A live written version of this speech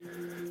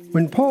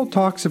When Paul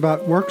talks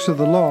about works of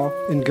the law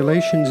in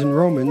Galatians and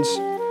Romans,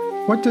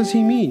 what does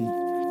he mean?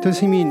 Does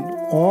he mean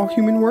all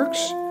human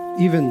works,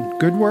 even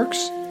good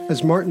works,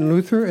 as Martin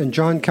Luther and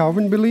John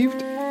Calvin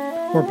believed?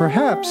 Or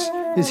perhaps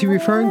is he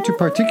referring to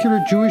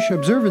particular Jewish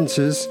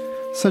observances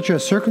such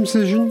as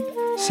circumcision,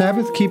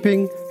 Sabbath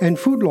keeping, and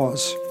food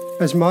laws,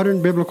 as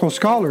modern biblical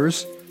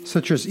scholars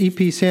such as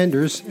E.P.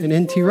 Sanders and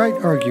N.T. Wright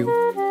argue?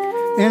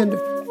 And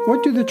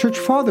what do the Church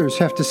Fathers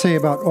have to say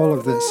about all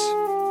of this?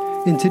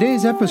 In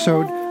today's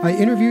episode, I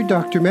interviewed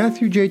Dr.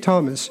 Matthew J.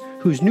 Thomas,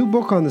 whose new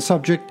book on the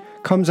subject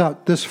comes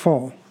out this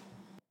fall.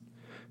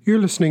 You're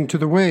listening to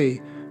The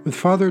Way with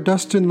Father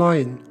Dustin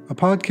Lyon, a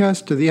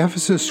podcast of the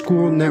Ephesus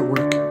School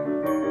Network.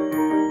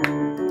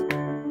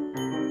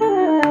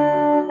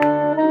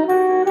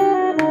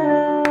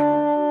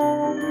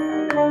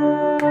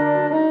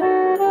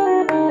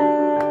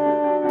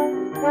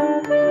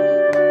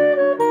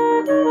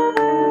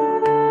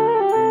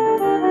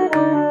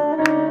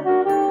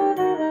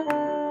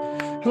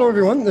 Hello,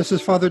 everyone. This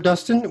is Father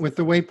Dustin with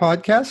The Way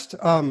podcast.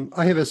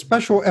 I have a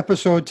special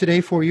episode today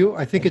for you.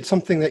 I think it's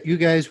something that you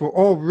guys will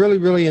all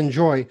really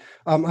enjoy.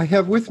 I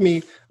have with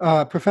me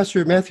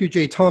Professor Matthew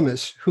J.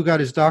 Thomas, who got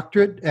his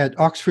doctorate at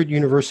Oxford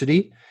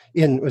University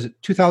in, was it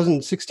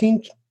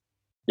 2016?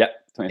 Yep,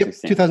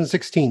 2016. Yep,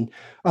 2016.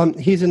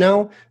 He's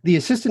now the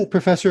Assistant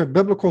Professor of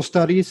Biblical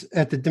Studies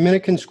at the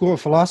Dominican School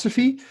of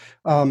Philosophy,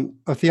 of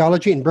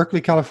Theology in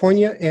Berkeley,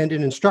 California, and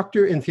an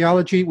instructor in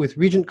theology with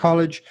Regent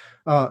College,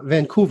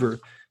 Vancouver.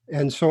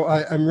 And so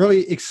I'm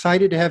really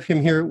excited to have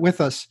him here with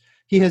us.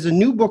 He has a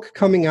new book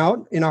coming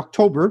out in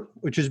October,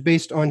 which is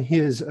based on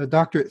his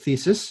doctorate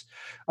thesis.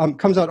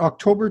 Comes out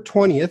October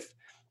 20th,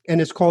 and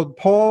it's called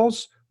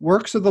Paul's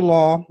Works of the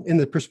Law in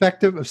the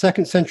Perspective of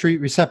Second Century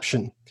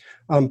Reception,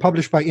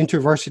 published by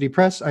InterVarsity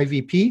Press,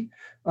 IVP.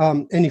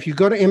 And if you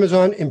go to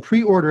Amazon and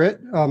pre-order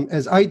it,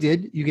 as I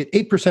did, you get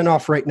 8%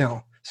 off right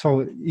now.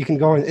 So you can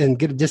go and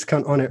get a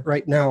discount on it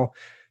right now.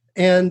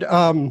 And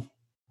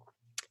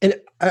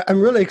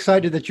I'm really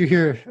excited that you're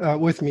here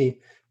with me.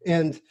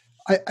 And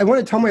I want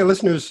to tell my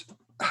listeners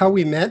how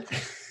we met.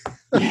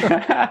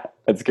 Yeah,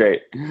 that's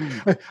great.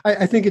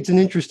 I think it's an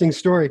interesting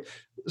story.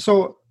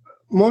 So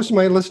most of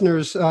my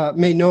listeners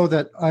may know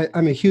that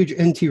I'm a huge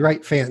N.T.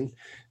 Wright fan.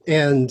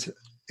 And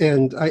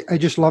I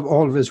just love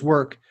all of his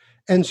work.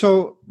 And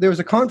so there was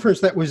a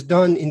conference that was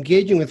done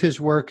engaging with his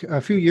work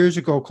a few years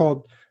ago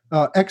called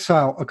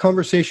Exile, A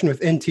Conversation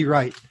with N.T.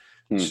 Wright.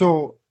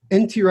 So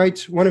N.T.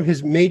 Wright's, one of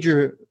his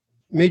major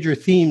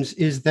themes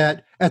is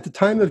that at the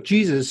time of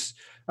Jesus,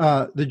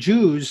 the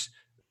Jews,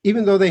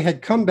 even though they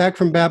had come back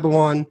from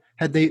Babylon,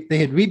 they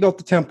had rebuilt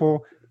the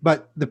temple,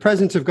 but the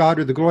presence of God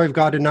or the glory of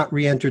God had not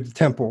re-entered the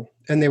temple,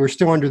 and they were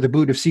still under the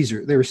boot of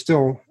Caesar. They were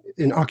still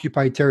in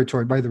occupied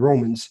territory by the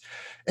Romans.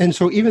 And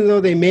so even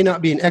though they may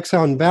not be in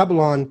exile in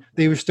Babylon,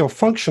 they were still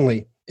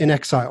functionally in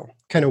exile,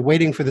 kind of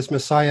waiting for this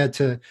Messiah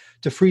to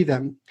free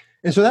them.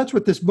 And so that's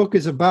what this book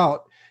is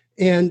about.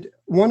 And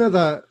one of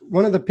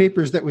the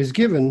papers that was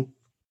given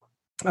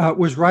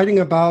was writing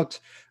about,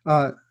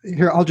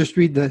 here, I'll just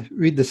read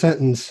the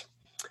sentence.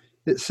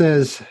 It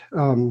says,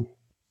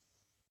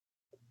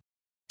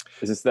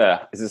 Is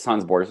this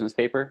Hans Boersma's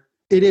paper?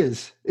 It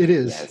is.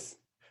 Yes.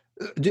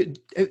 Did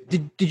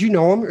you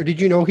know him, or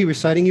did you know he was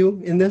citing you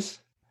in this?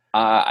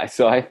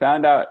 So I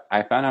found out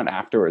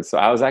afterwards. So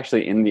I was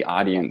actually in the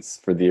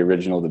audience for the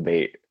original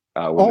debate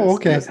when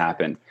this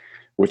happened,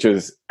 which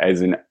is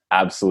an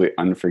absolutely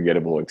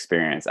unforgettable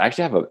experience. I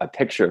actually have a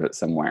picture of it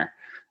somewhere.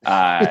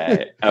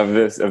 of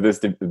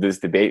this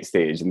debate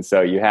stage. And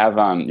so you have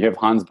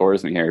Hans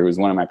Boersma here, who was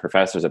one of my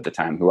professors at the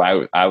time, who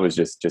I was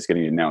just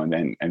getting to know,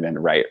 and then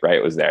Wright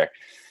was there.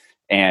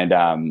 And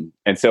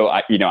so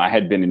I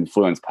had been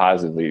influenced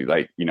positively,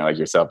 like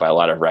yourself, by a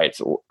lot of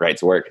Wright's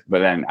work. But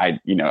then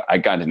I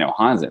got to know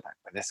Hans, and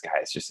this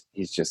guy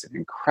he's just an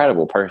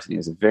incredible person. He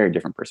has a very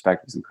different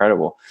perspective. He's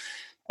incredible.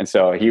 And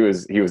so he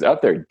was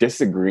up there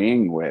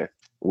disagreeing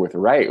with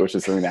Wright, which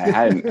is something that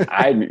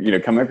I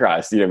hadn't come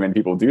across, many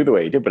people do the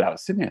way he did. But I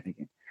was sitting there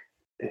thinking,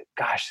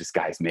 gosh, this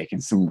guy's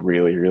making some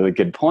really, really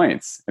good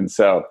points. And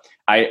so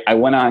I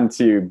went on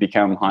to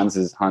become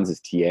Hans's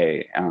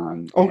TA.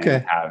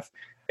 Okay.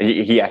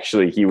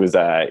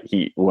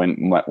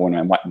 When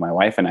my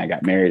wife and I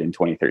got married in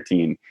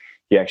 2013,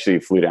 he actually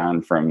flew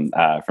down from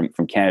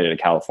Canada to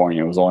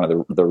California. It was one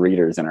of the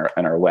readers in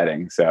our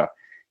wedding. So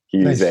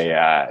he's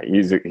nice.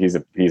 He's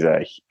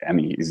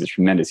a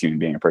tremendous human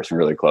being, a person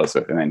really close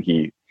with. And then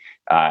he,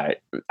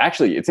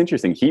 actually, it's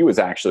interesting. He was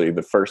actually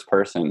the first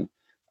person.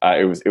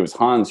 It was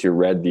Hans who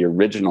read the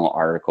original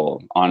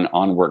article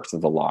on works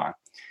of the law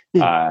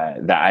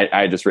that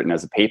I had just written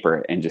as a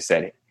paper, and just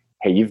said,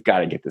 "Hey, you've got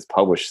to get this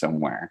published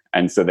somewhere."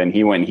 And so then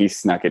he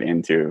snuck it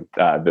into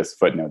this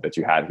footnote that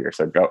you have here.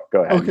 So go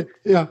ahead. Okay.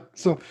 Yeah.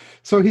 So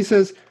he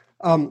says,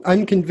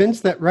 I'm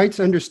convinced that Wright's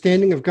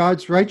understanding of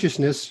God's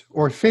righteousness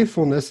or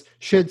faithfulness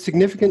shed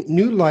significant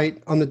new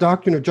light on the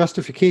doctrine of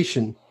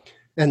justification.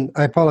 And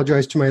I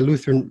apologize to my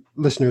Lutheran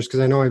listeners because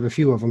I know I have a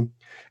few of them.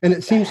 And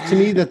it seems to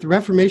me that the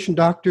Reformation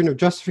doctrine of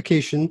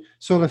justification,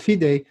 sola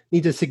fide,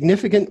 needs a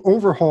significant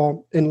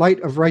overhaul in light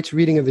of Wright's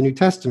reading of the New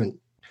Testament.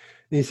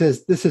 And he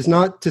says, this is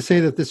not to say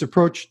that this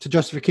approach to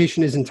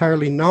justification is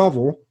entirely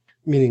novel,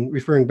 meaning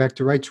referring back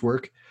to Wright's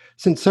work,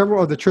 since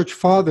several of the church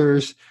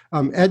fathers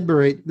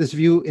admirate this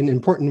view in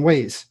important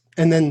ways.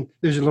 And then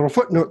there's a little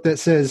footnote that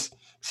says,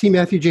 see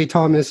Matthew J.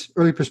 Thomas,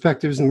 Early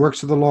Perspectives and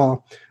Works of the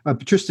Law, a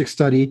patristic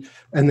study.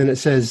 And then it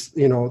says,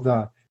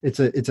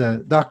 it's a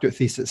doctorate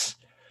thesis.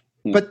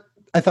 But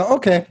I thought,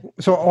 okay,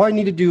 so all I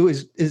need to do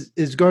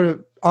is go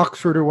to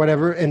Oxford or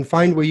whatever and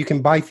find where you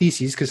can buy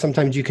theses, because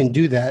sometimes you can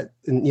do that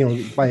and,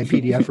 buy a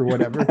PDF or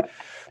whatever.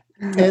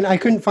 And I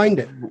couldn't find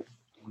it.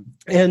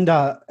 And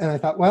I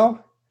thought,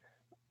 well,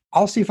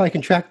 I'll see if I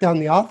can track down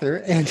the author.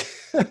 And,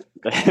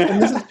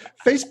 and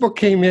Facebook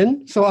came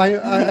in. So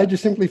I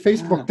just simply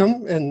Facebooked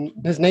him and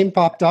his name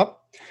popped up.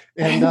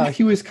 And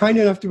he was kind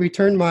enough to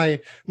return my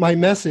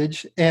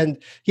message.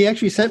 And he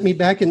actually sent me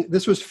back, and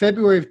this was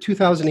February of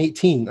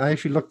 2018. I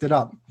actually looked it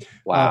up.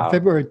 Wow.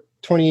 February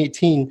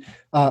 2018,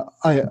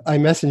 I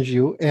messaged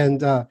you,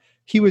 and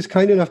he was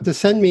kind enough to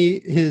send me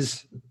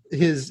his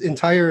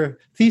entire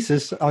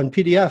thesis on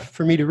PDF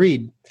for me to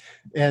read.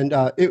 And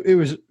it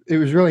was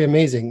really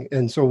amazing.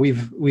 And so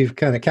we've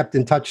kind of kept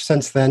in touch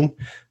since then.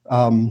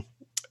 And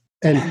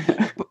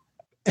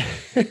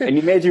and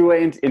you made your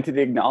way into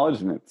the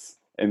acknowledgments.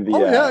 And the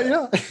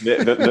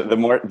the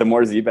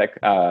more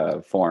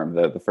Zebek form,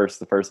 the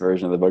first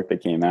version of the book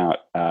that came out.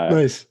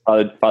 Nice.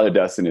 Father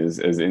Dustin is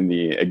in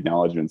the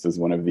acknowledgments as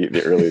one of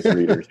the earliest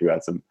readers who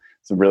had some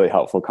really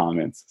helpful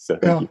comments. So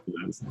thank you for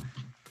those.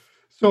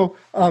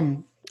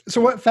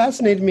 So what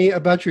fascinated me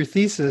about your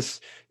thesis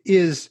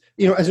is,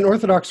 as an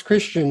Orthodox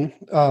Christian,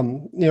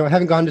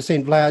 having gone to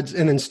St. Vlad's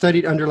and then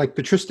studied under like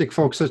patristic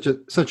folks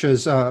such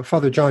as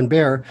Father John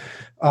Baer,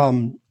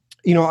 I'm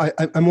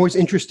always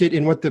interested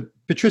in what the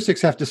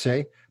patristics have to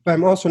say, but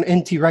I'm also an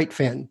N.T. Wright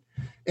fan.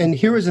 And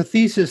here was a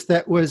thesis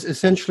that was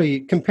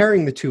essentially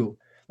comparing the two,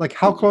 like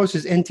how close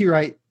is N.T.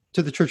 Wright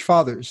to the church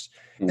fathers,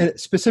 and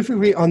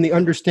specifically on the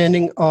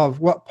understanding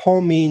of what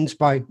Paul means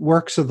by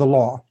works of the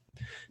law.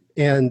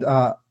 And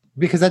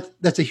because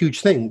that's a huge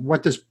thing.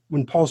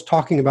 When Paul's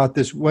talking about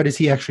this, what is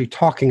he actually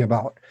talking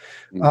about?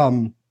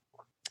 And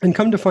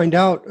come to find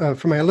out,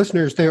 for my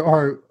listeners, there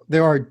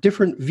are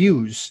different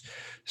views.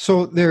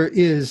 So there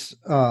is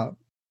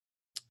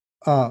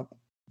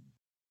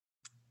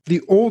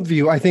the old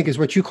view, I think, is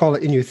what you call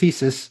it in your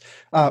thesis,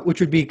 which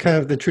would be kind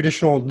of the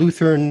traditional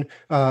Lutheran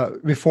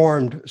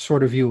Reformed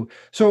sort of view.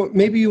 So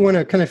maybe you want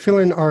to kind of fill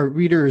in our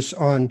readers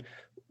on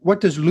what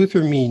does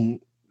Luther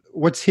mean?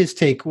 What's his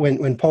take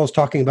when Paul's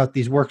talking about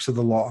these works of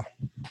the law?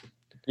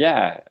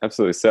 Yeah,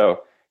 absolutely.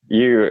 So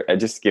you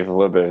just give a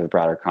little bit of a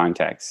broader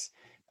context.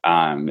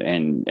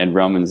 In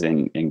Romans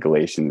and in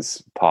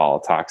Galatians, Paul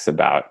talks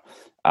about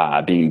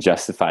being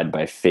justified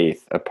by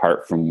faith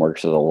apart from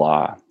works of the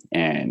law.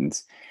 And,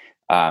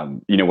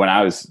 when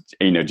I was,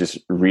 just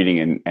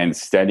reading and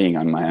studying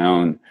on my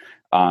own,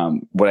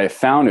 what I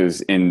found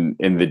is in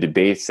the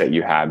debates that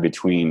you have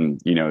between,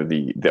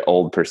 the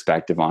old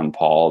perspective on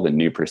Paul, the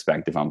new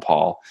perspective on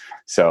Paul.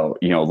 So,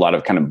 a lot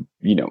of kind of,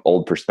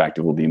 old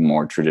perspective will be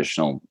more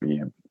traditional,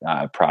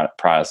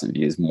 Protestant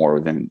views more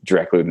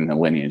directly within the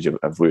lineage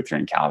of Luther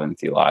and Calvin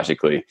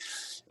theologically.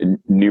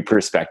 New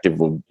perspective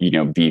will,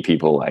 be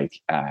people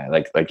like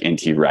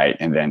N.T. Wright,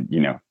 and then,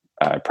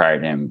 prior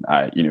to him,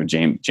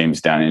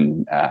 James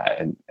Dunn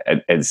and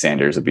Ed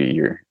Sanders will be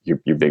your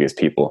biggest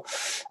people,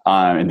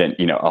 and then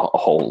a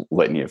whole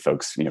litany of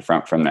folks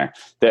from there.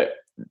 That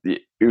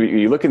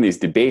you look in these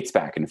debates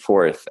back and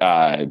forth,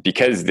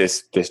 because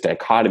this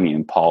dichotomy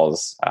in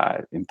Paul's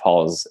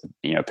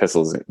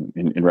epistles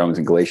in Romans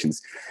and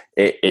Galatians,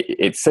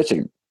 it's such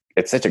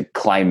a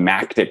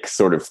climactic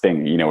sort of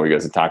thing, where he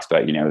goes and talks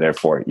about,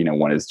 therefore,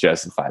 one is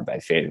justified by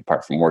faith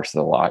apart from works of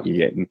the law. You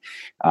get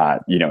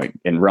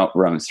in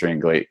Romans 3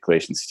 and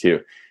Galatians 2.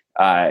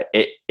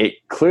 It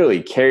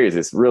clearly carries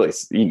this really,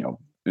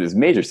 this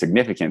major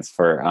significance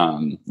for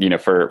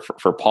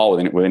Paul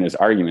within his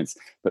arguments.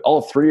 But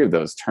all three of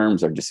those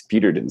terms are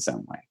disputed in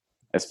some way,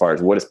 as far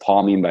as what does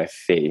Paul mean by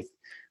faith?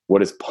 What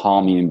does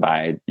Paul mean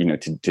by,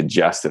 to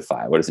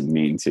justify? What does it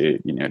mean to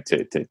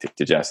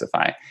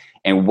justify?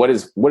 And what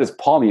does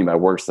Paul mean by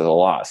works of the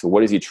law? So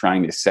what is he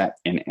trying to set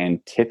in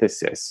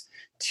antithesis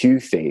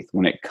to faith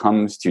when it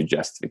comes to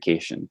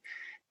justification?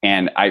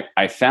 And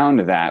I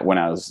found that when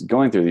I was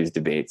going through these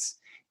debates,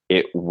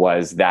 it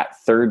was that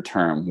third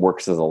term,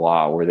 works of the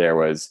law, where there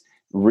was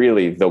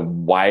really the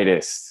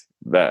widest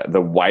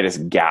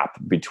gap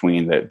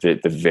between the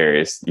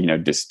various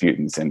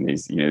disputants and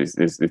these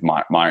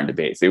modern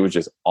debates. It was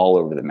just all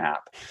over the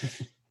map.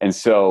 And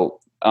so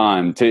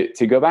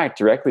to go back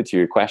directly to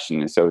your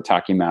question, so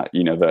talking about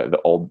the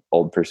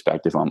old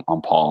perspective on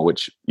Paul,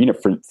 which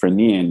for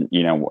me and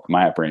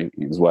my upbringing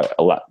is what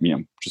a lot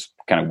just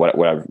kind of what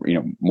I've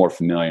more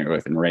familiar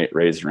with and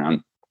raised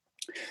around.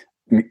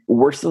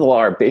 Works of the law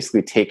are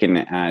basically taken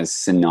as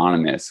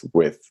synonymous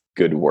with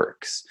good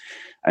works.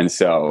 And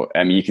so,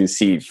 I mean, you can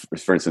see,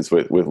 for instance,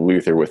 with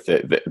Luther, with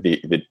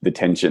the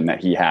tension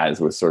that he has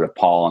with sort of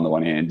Paul on the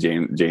one hand,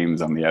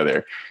 James on the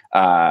other.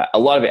 A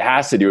lot of it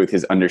has to do with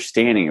his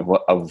understanding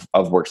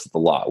of works of the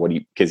law.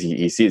 Because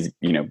he sees,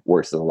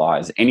 works of the law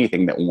as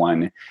anything that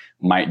one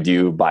might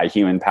do by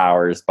human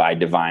powers, by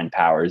divine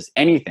powers,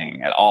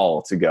 anything at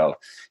all to go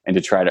and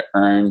to try to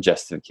earn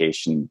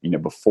justification,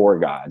 before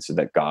God, so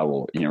that God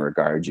will,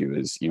 regard you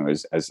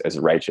as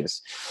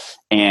righteous.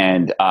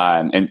 And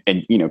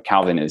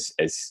Calvin is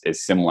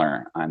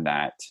similar on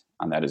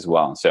that as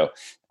well. So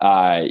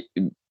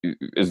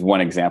is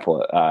one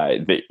example.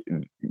 The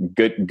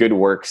good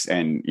works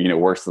and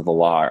works of the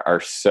law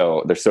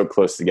they're so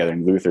close together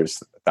in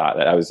Luther's thought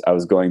that I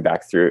was going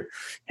back through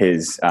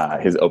his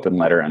open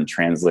letter on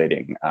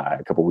translating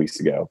a couple weeks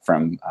ago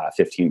from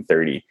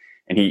 1530,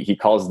 and he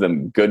calls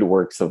them good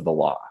works of the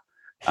law.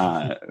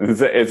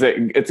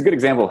 It's a good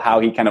example of how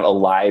he kind of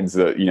elides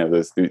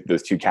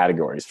those two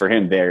categories. For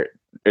him, they're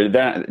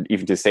not,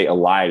 even to say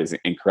allied is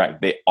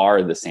incorrect. They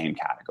are the same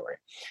category,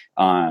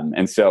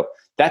 and so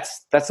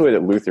that's the way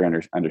that Luther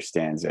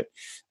understands it.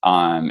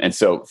 And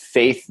so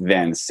faith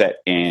then set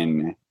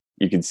in,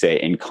 you could say,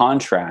 in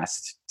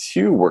contrast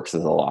to works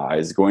of the law,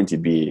 is going to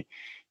be.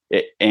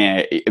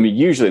 And I mean,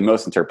 usually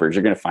most interpreters,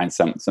 you're going to find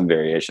some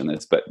variation in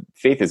this, but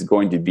faith is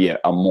going to be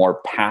a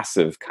more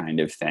passive kind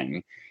of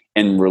thing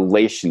in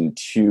relation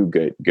to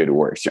good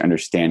works, your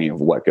understanding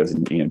of what goes,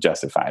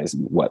 justifies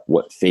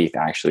what faith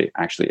actually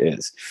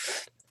is.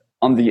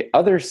 On the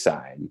other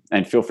side,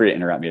 and feel free to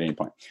interrupt me at any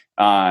point.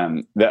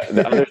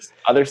 The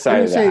other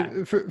side of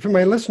that, for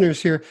my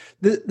listeners here,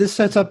 this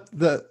sets up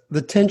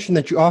the tension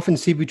that you often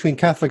see between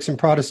Catholics and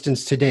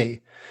Protestants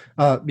today,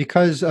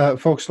 because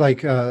folks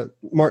like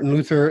Martin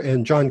Luther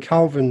and John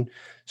Calvin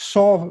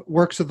saw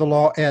works of the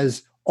law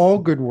as all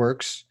good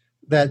works.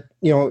 That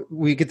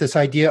we get this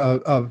idea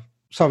of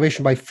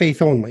salvation by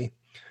faith only,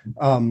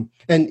 and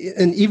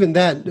even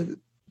that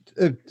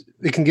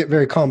it can get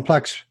very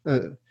complex.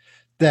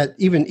 That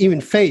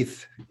even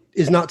faith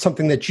is not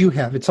something that you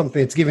have; it's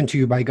something that's given to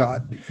you by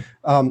God.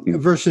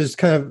 Versus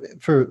kind of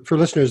for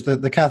listeners,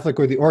 the Catholic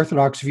or the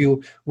Orthodox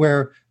view,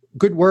 where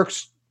good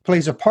works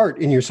plays a part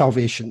in your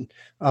salvation.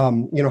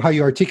 How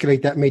you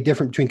articulate that may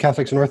differ between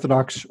Catholics and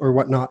Orthodox or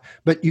whatnot,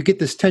 but you get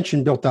this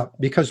tension built up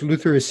because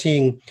Luther is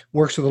seeing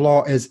works of the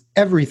law as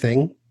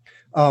everything,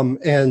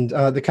 and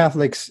the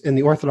Catholics and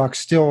the Orthodox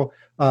still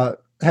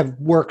have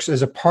works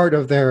as a part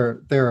of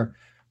the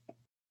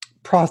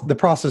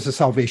process of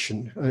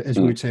salvation, as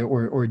we would say,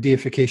 or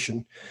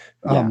deification.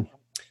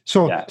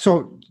 So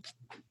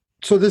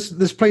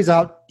this plays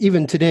out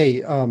even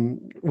today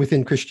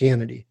within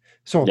Christianity.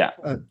 So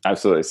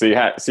absolutely. So you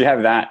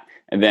have that,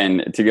 and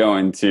then to go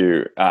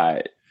into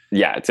to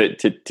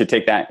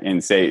take that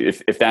and say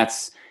if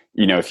that's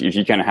if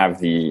you kind of have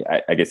the,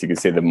 I guess you could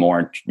say, the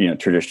more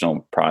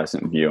traditional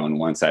Protestant view on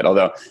one side.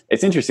 Although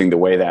it's interesting the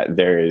way that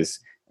there is.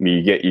 I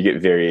mean, you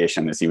get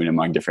variation on this even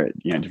among different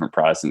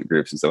Protestant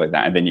groups and stuff like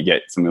that. And then you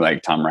get somebody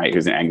like Tom Wright,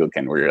 who's an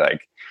Anglican, where you're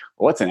like,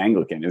 well, what's an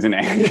Anglican? Is an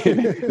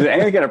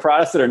Anglican a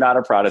Protestant or not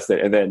a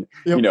Protestant? And then,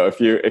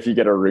 if you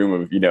get a room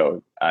of,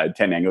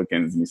 10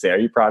 Anglicans and you say, are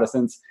you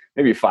Protestants?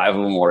 Maybe 5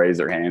 of them will raise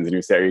their hands, and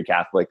you say, are you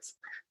Catholics?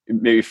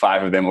 Maybe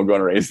 5 of them will go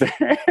and raise their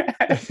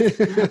hands.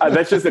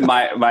 That's just in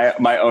my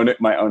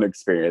own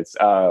experience.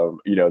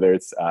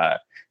 There's,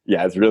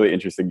 it's really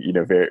interesting,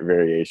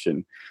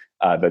 variation.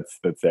 That's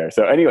there.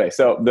 So anyway,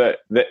 so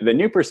the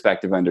new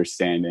perspective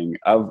understanding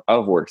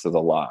of works of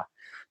the law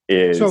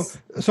is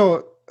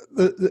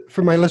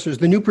for my listeners,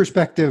 the new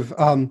perspective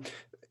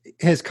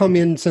has come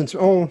in since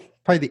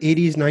probably the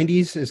 80s,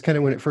 90s is kind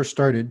of when it first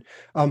started.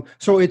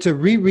 So it's a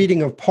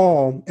rereading of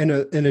Paul and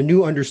a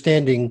new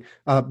understanding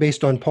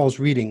based on Paul's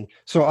reading.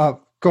 So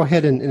go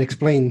ahead and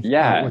explain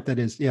what that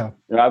is. Yeah,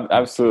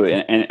 absolutely.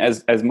 And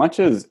as much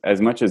as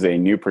a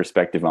new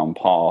perspective on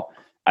Paul,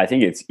 I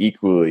think it's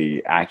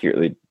equally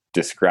accurately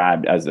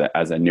described as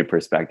a new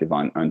perspective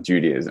on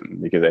Judaism,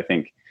 because I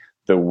think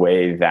the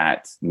way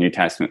that New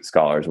Testament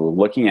scholars were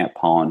looking at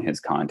Paul in his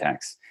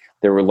context,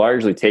 they were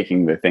largely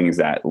taking the things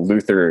that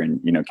Luther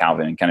and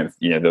Calvin and kind of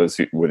those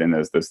within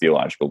those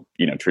theological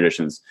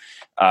traditions,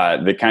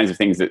 the kinds of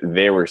things that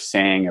they were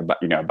saying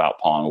about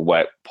Paul and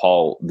what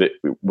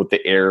the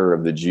error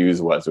of the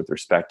Jews was with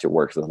respect to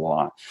works of the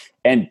law,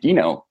 and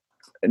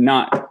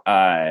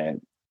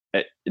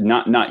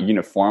not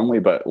uniformly,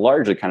 but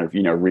largely kind of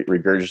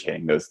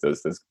regurgitating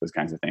those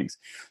kinds of things.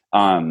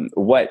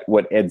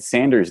 What Ed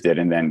Sanders did,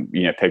 and then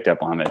picked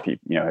up on that,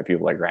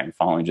 people like Ryan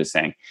following, just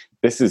saying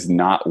this is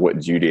not what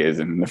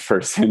Judaism in the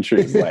first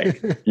century is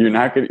like. You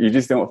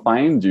just don't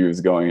find Jews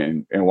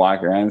going and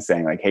walking around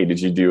saying like, hey, did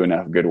you do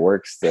enough good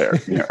works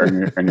to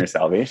earn your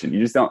salvation?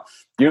 You don't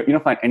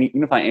find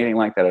anything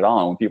like that at all.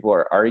 And when people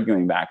are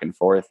arguing back and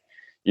forth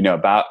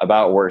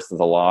about works of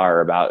the law, or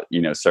about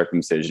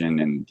circumcision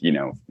and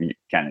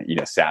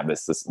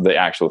Sabbath, the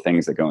actual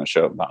things that go and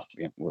show about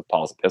with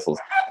Paul's epistles,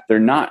 they're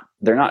not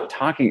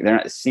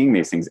seeing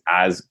these things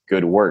as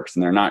good works,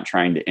 and they're not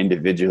trying to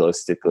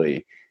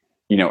individualistically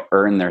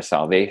earn their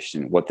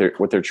salvation. What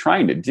they're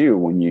trying to do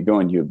when you go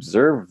and you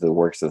observe the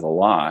works of the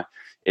law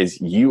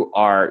is you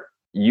are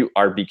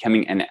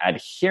becoming an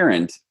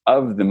adherent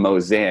of the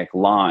Mosaic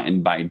law,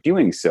 and by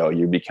doing so,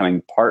 you're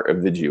becoming part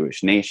of the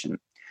Jewish nation.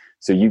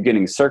 So you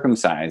getting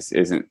circumcised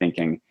isn't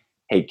thinking,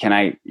 hey, can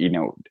I,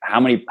 how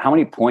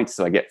many points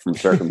do I get from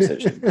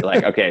circumcision?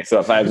 Like, okay, so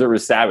if I observe a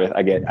Sabbath,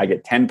 I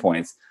get 10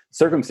 points.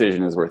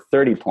 Circumcision is worth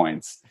 30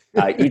 points.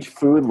 Each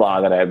food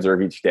law that I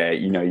observe each day,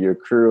 you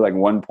accrue like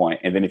 1 point,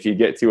 and then if you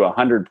get to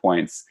 100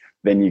 points,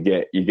 then you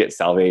get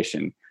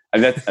salvation.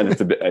 And that's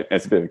a bit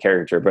of a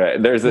caricature,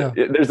 but there's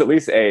at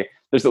least a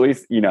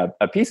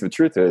piece of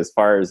truth to it, as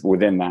far as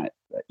within that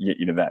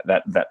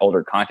that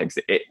older context.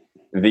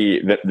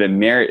 The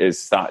merit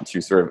is thought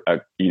to sort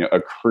of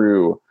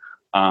accrue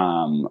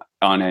on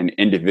an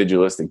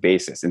individualistic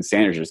basis, and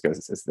Sanders just goes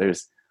and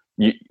says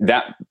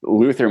that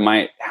Luther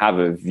might have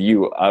a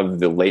view of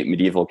the late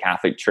medieval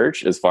Catholic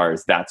Church as far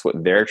as that's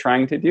what they're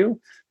trying to do,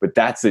 but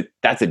that's a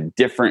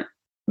different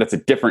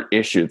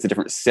issue. It's a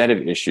different set of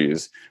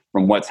issues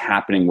from what's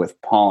happening with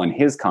Paul in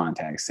his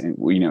context, and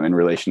in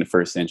relation to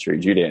first century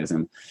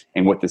Judaism,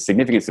 and what the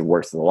significance of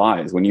works of the law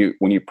is. When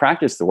you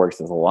practice the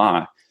works of the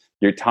law,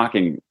 you're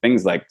talking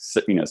things like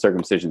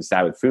circumcision,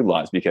 Sabbath, food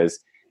laws, because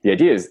the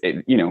idea is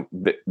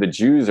the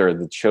Jews are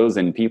the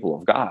chosen people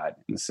of God,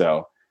 and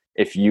so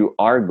if you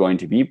are going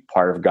to be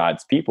part of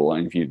God's people,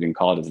 and if you've been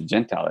called as a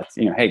Gentile, that's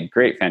hey,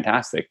 great,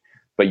 fantastic,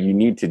 but you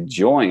need to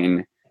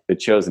join the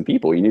chosen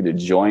people. You need to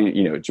join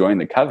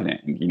the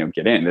covenant and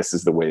get in. This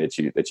is the way that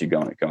you go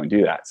and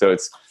do that. So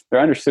they're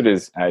understood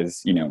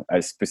as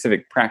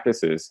specific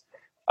practices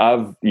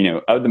of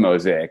the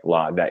Mosaic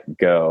law that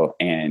go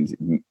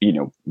and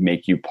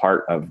make you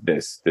part of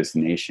this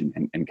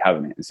nation and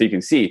covenant. And so you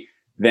can see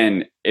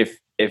then if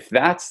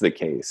that's the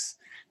case,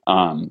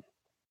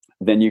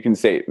 then you can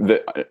say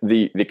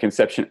the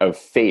conception of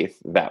faith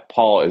that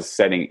Paul is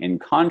setting in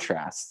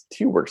contrast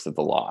to works of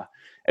the law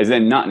is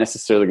then not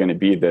necessarily going to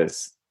be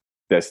this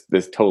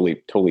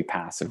totally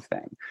passive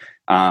thing.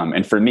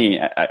 And for me,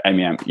 I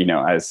mean,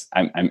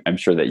 I'm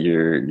sure that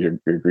your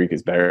Greek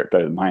is better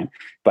than mine,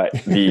 but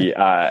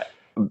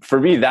for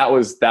me, that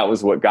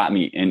was what got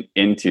me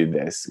into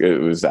this. It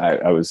was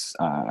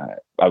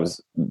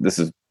this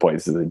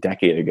is a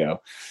decade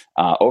ago,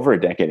 over a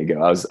decade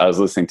ago. I was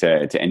listening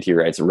to N.T.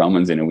 Wright's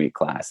Romans in a Week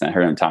class, and I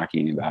heard him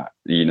talking about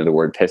the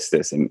word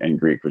pistis in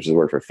Greek, which is the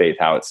word for faith.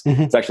 How it's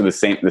actually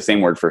the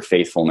same word for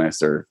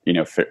faithfulness, or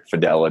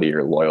fidelity,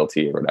 or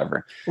loyalty, or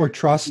whatever, or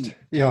trust.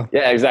 Yeah,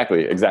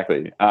 exactly.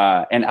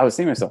 And I was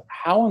thinking to myself,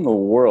 how in the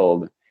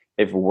world,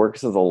 if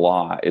works of the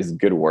law is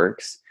good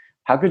works,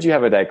 how could you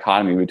have a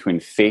dichotomy between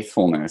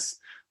faithfulness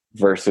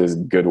versus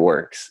good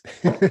works?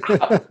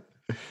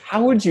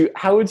 How would you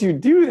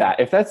do that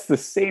if that's the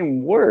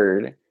same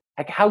word?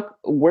 Like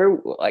where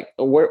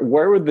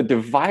would the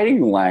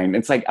dividing line?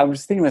 It's like, I'm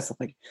just thinking to myself,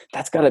 like,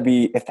 that's got to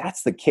be, if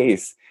that's the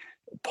case,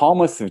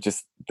 Paul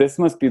this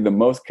must be the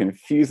most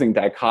confusing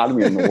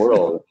dichotomy in the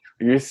world.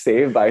 You're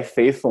saved by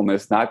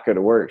faithfulness, not good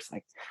works.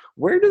 Like,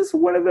 where does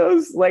one of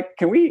those, like,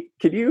 can you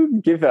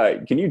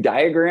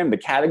diagram the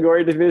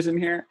category division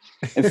here?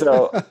 And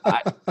so,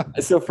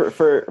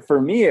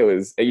 for me, it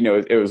was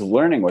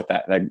learning what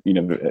that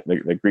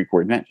the Greek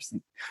word meant. Just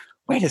think,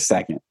 wait a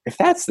second, if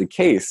that's the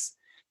case,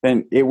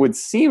 then it would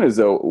seem as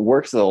though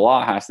works of the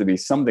law has to be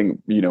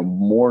something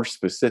more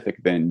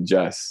specific than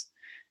just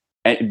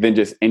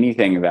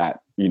anything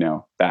that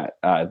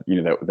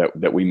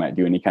that we might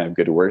do, any kind of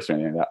good works or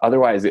anything like that.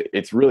 Otherwise,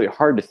 it's really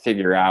hard to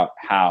figure out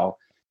how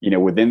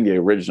within the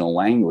original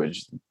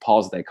language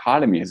Paul's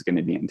dichotomy is going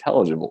to be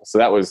intelligible. So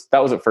that was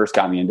what first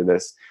got me into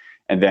this,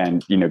 and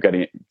then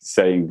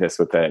studying this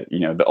with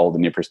the old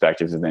and new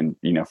perspectives, and then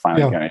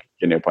finally kind of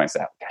getting to a point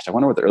that, gosh, I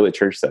wonder what the early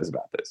church says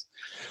about this.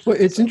 Well,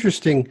 it's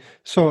interesting.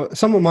 So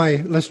some of my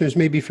listeners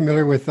may be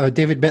familiar with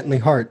David Bentley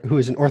Hart, who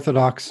is an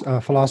Orthodox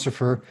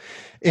philosopher,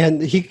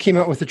 and he came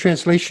out with a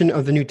translation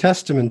of the New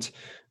Testament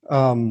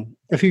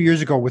a few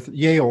years ago with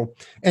Yale,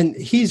 and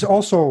he's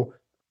also,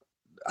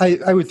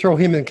 I would throw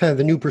him in kind of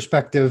the new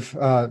perspective.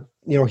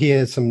 He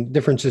has some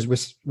differences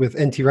with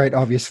N.T. Wright,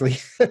 obviously.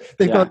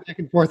 They've gone back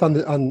and forth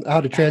on how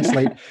to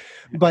translate.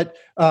 But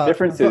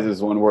differences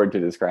is one word to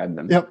describe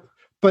them. Yep.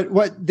 But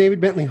what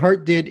David Bentley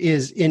Hart did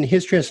is, in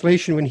his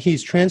translation, when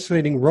he's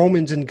translating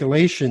Romans and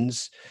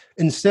Galatians,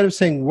 instead of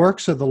saying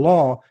works of the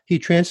law, he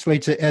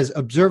translates it as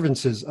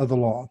observances of the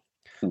law,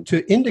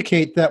 to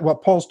indicate that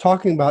what Paul's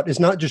talking about is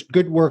not just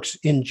good works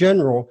in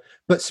general,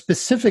 but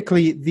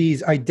specifically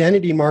these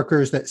identity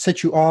markers that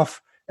set you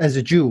off as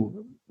a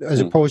Jew, as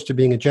opposed to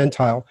being a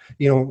Gentile.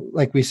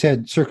 Like we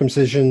said,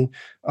 circumcision,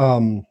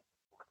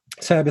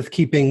 Sabbath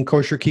keeping,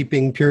 kosher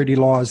keeping, purity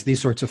laws,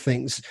 these sorts of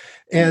things.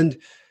 And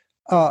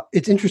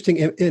it's interesting,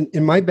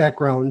 in my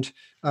background,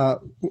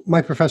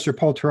 my professor,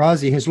 Paul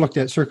Tarazi, has looked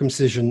at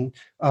circumcision,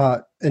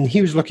 and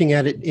he was looking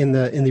at it in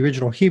the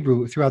original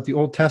Hebrew throughout the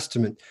Old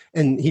Testament.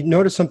 And he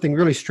noticed something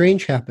really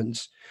strange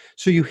happens.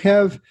 So you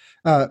have,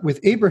 with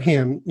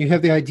Abraham, you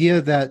have the idea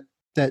that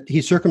that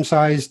he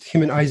circumcised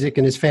him and Isaac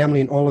and his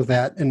family and all of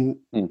that, and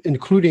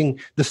including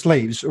the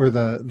slaves or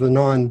the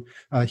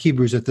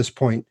non-Hebrews at this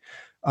point.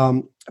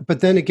 But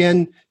then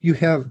again, you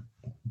have,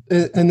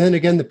 and then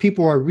again, the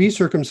people are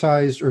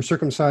recircumcised or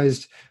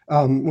circumcised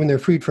when they're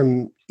freed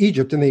from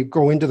Egypt and they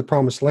go into the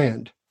promised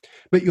land.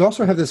 But you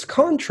also have this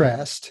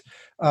contrast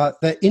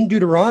that in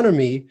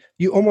Deuteronomy,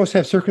 you almost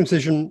have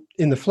circumcision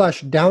in the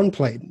flesh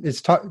downplayed.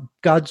 It's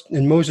God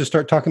and Moses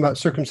start talking about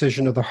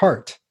circumcision of the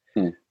heart.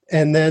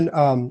 And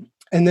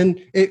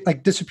then it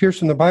like disappears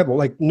from the Bible.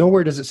 Like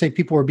nowhere does it say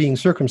people are being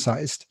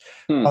circumcised.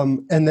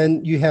 And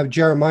then you have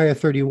Jeremiah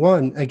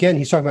 31. Again,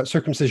 he's talking about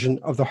circumcision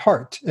of the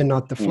heart and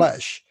not the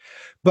flesh.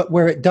 But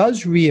where it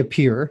does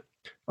reappear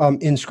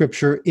in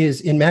Scripture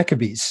is in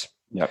Maccabees.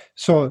 Yep.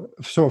 So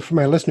for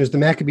my listeners, the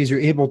Maccabees are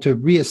able to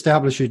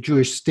reestablish a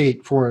Jewish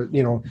state for,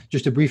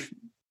 just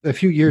a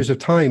few years of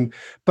time.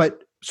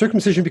 But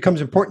circumcision becomes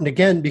important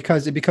again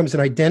because it becomes an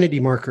identity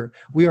marker.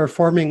 We are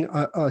forming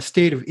a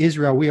state of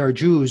Israel. We are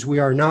Jews. We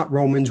are not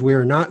Romans. We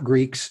are not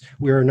Greeks.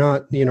 We are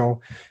not,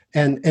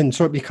 and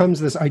so it becomes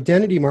this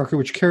identity marker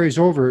which carries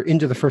over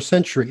into the first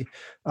century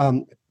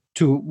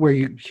to where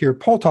you hear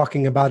Paul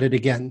talking about it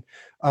again.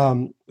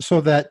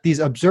 So that these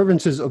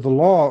observances of the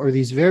law or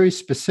these very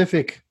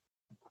specific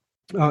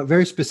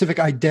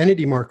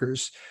identity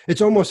markers.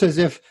 It's almost as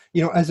if,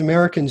 as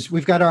Americans,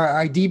 we've got our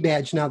ID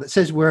badge now that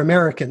says we're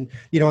American,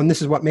 and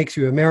this is what makes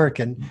you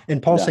American.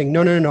 And Paul's saying,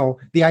 no,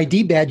 the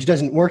ID badge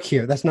doesn't work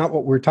here. That's not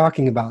what we're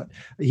talking about.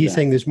 He's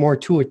saying there's more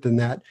to it than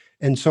that.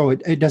 And so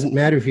it doesn't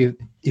matter if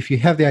you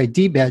have the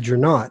ID badge or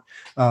not,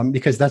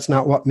 because that's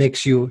not what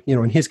makes you,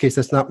 in his case,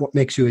 that's not what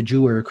makes you a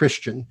Jew or a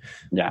Christian.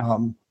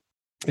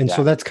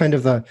 So that's kind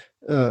of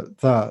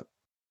the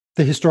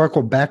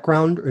historical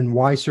background and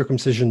why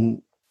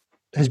circumcision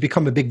has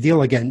become a big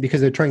deal again,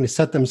 because they're trying to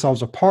set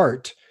themselves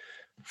apart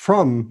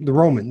from the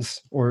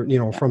Romans or,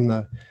 from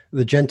the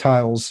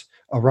Gentiles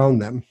around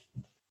them.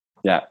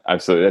 Yeah,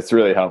 absolutely. That's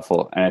really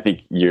helpful. And I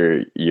think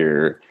you're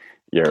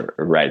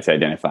right to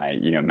identify,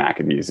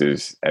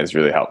 Maccabees as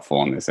really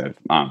helpful in this.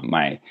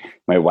 My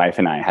wife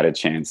and I had a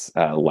chance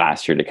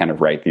last year to kind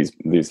of write these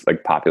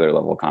like popular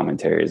level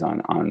commentaries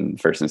on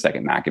First and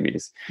Second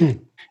Maccabees.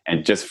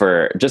 And just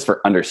for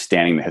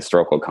understanding the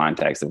historical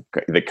context of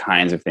the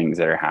kinds of things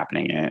that are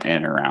happening in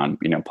and around,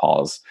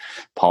 Paul's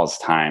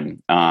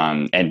time,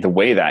 and the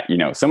way that,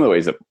 some of the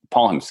ways that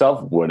Paul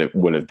himself would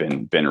have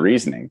been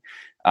reasoning,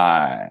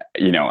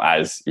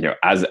 as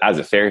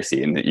a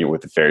Pharisee, and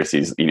with the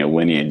Pharisees,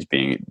 lineage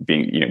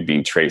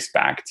being traced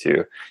back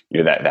to the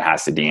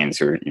Hasidians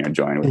who are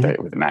joined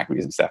with the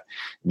Maccabees and stuff.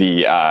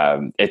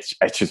 It's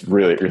just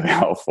really, really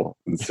helpful.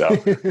 And so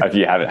if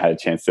you haven't had a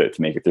chance to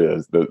make it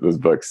through those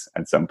books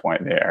at some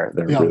point, they're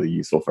really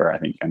useful for, I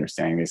think,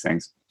 understanding these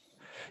things.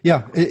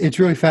 Yeah, it's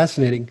really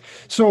fascinating.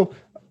 So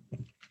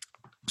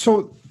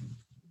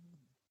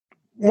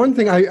one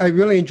thing I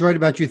really enjoyed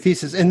about your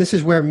thesis, and this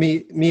is where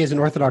me as an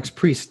Orthodox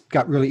priest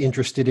got really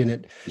interested in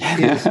it,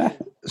 is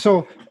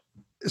so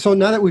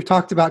now that we've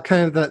talked about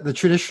kind of the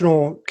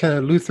traditional kind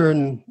of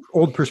Lutheran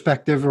old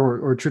perspective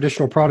or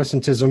traditional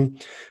Protestantism,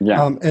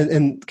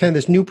 and kind of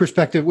this new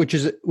perspective, which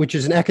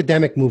is an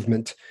academic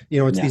movement.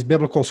 It's these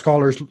biblical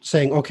scholars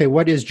saying, okay,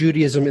 what is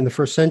Judaism in the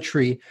first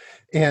century,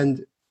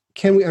 and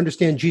can we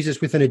understand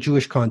Jesus within a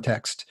Jewish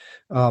context?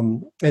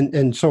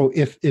 And so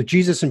if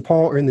Jesus and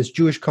Paul are in this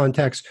Jewish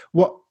context,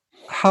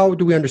 how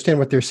do we understand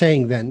what they're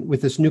saying then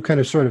with this new kind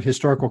of sort of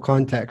historical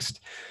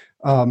context?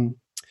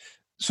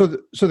 So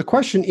the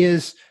question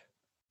is,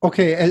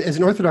 okay, as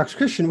an Orthodox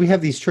Christian, we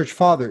have these church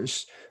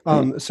fathers,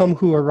 some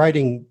who are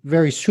writing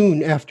very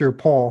soon after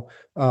Paul,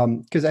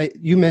 because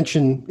you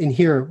mentioned in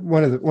here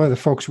one of the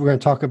folks we're going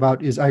to talk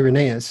about is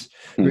Irenaeus.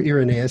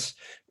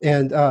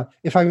 And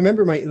if I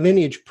remember my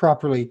lineage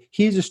properly,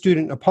 he's a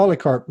student of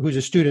Polycarp, who's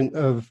a student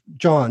of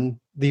John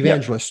the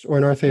Evangelist, or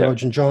in our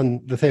theologian, John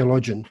the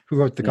Theologian, who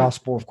wrote the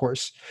Gospel, of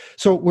course.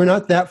 So we're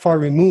not that far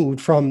removed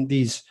from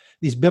these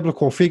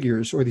biblical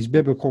figures or these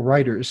biblical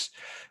writers.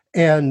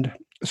 And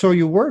so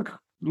your work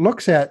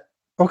looks at,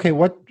 okay,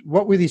 what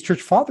were these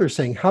church fathers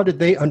saying? How did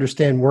they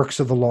understand works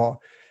of the law?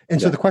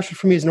 And so the question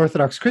for me as an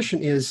Orthodox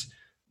Christian is,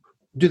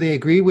 do they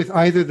agree with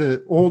either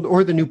the old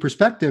or the new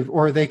perspective,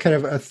 or are they kind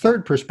of a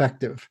third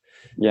perspective?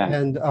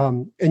 And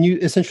you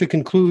essentially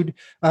conclude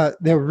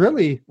they're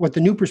really, what the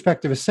new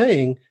perspective is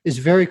saying is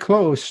very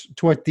close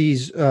to what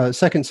these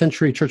second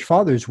century church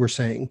fathers were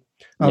saying,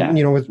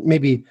 with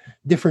maybe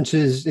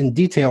differences in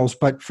details,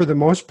 but for the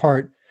most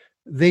part,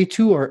 they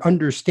too are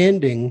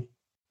understanding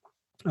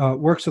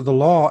works of the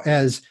law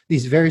as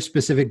these very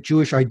specific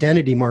Jewish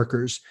identity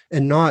markers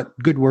and not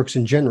good works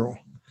in general.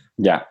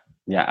 Yeah.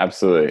 Yeah,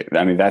 absolutely.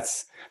 I mean,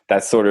 that's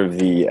sort of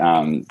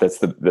that's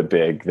the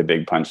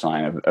big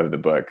punchline of the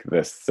book,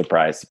 this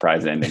surprise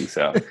ending.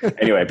 So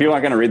anyway, people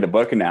aren't going to read the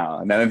book now,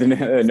 and then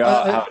they know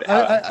I how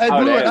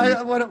it blew it.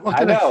 ends. What I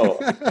can know,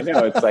 I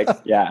know. It's like,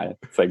 yeah,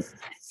 it's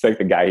like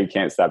the guy who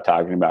can't stop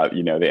talking about,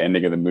 the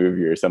ending of the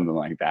movie or something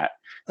like that.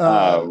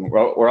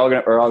 We're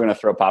all gonna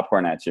throw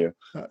popcorn at you.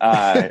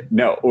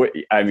 No,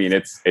 I mean,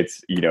 it's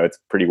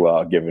pretty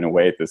well given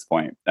away at this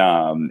point.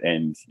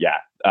 And yeah.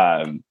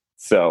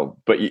 So,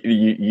 but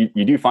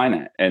you do find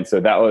that. And so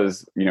that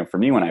was, for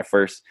me, when I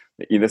first,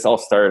 this all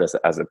started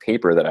as a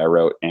paper that I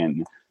wrote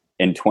in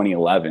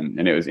 2011.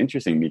 And it was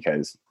interesting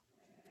because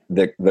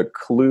the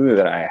clue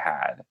that I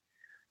had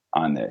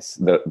on this,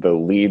 the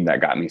lead that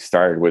got me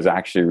started was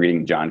actually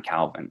reading John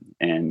Calvin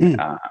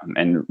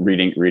and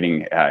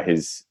reading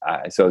his,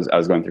 so I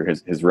was going through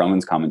his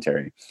Romans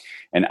commentary.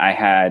 And I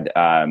had,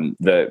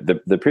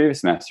 the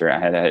previous semester, I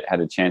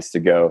had a chance to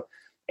go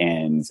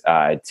and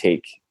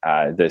take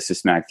the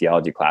systematic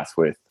theology class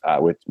with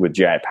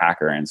J.I.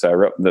 Packer. And so I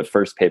wrote the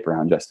first paper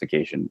on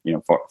justification,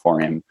 for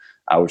him,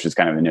 which was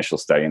kind of initial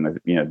study in the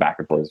back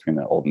and forth between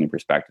the old and new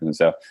perspectives. And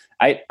so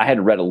I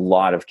had read a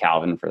lot of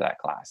Calvin for that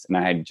class, and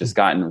I had just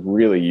gotten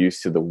really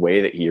used to the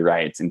way that he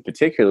writes, and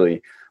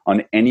particularly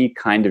on any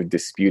kind of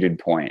disputed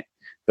point,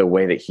 the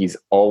way that he's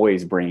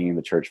always bringing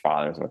the church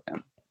fathers with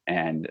him.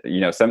 And,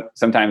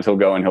 sometimes he'll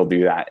go and he'll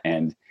do that,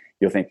 and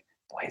you'll think,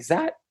 boy, is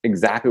that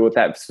exactly what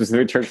that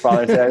specific church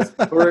father says?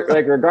 Or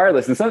like,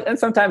 regardless, and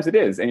sometimes it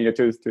is, and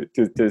to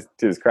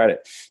his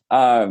credit.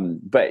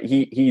 But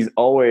he's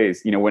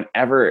always,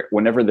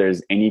 whenever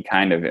there's any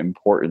kind of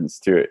importance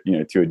to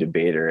to a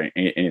debate or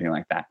anything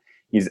like that,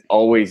 he's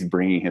always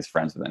bringing his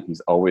friends with him. He's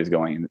always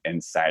going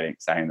and citing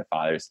the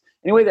fathers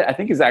in a way that I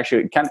think is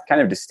actually kind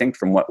of distinct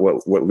from what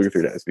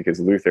Luther does, because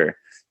Luther,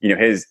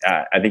 his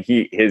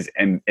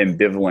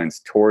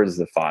ambivalence towards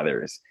the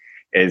fathers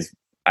is,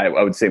 I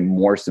would say,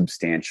 more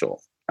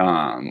substantial.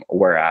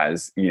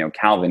 Whereas,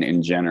 Calvin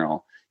in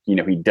general,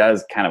 he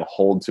does kind of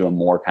hold to a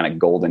more kind of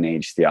golden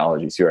age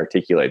theology. So he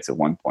articulates at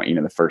one point,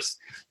 the first,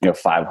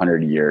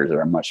 500 years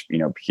are a much,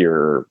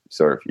 pure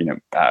sort of,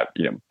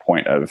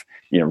 point of,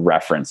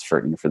 reference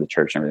for the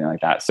church and everything like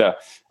that. So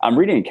I'm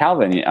reading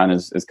Calvin on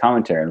his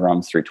commentary in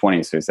Romans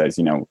 3:20. So he says,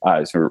 we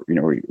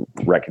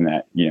reckon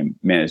that,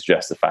 man is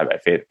justified by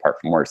faith apart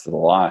from works of the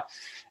law.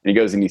 And he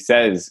goes and he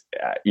says,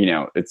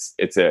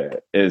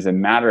 it is a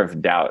matter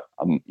of doubt,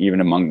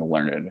 even among the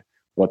learned,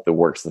 what the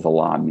works of the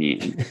law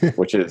mean,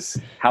 which is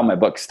how my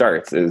book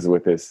starts, is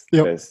with this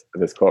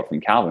quote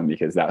from Calvin,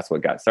 because that's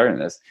what got started in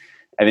this.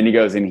 And then he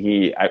goes and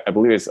I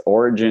believe it's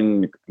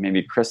Origen,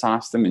 maybe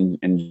Chrysostom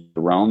and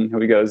Jerome, who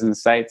he goes and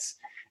cites,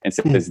 and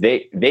says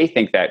they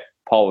think that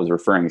Paul was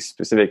referring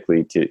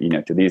specifically to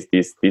to these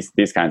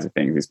kinds of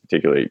things, these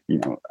particular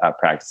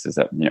practices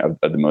of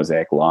the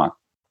Mosaic law.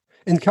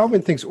 And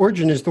Calvin thinks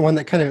Origen is the one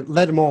that kind of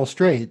led them all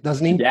straight,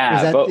 doesn't he?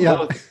 Yeah,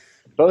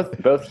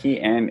 both he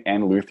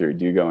and Luther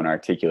do go and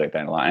articulate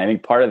that a lot. And I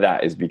think part of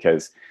that is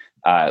because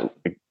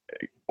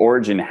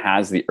Origen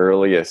has the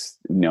earliest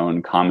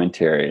known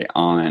commentary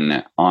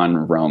on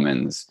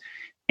Romans,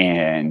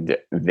 and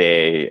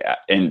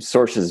and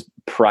sources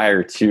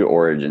prior to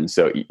Origen,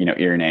 so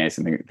Irenaeus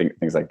and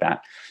things like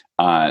that.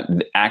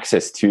 The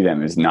access to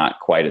them is not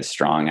quite as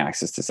strong.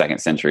 Access to second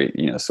century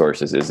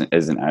sources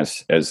isn't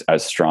as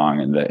strong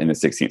in the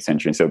 16th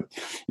century. So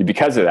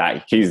because of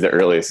that, he's the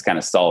earliest kind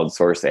of solid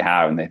source they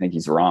have, and they think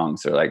he's wrong.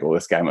 So like, well,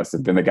 this guy must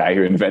have been the guy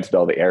who invented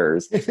all the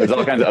errors. There's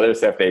all kinds of other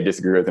stuff they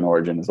disagree with in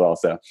Origen as well.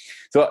 So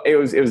it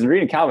was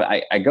reading Calvin.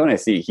 I go and I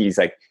see he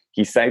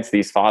cites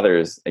these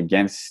fathers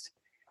against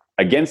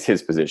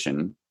his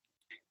position,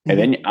 and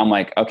then I'm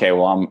like, okay,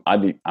 well,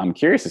 I'm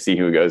curious to see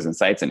who he goes and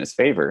cites in his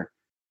favor.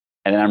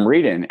 And then I'm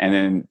reading,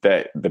 and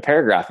then the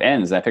paragraph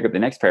ends, and I pick up the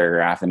next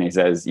paragraph, and he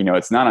says,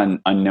 it's not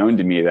unknown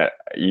to me that,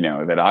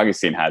 that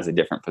Augustine has a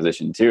different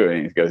position too.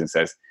 And he goes and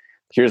says,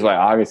 here's why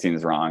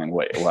Augustine's wrong, and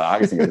what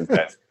Augustine goes and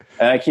says.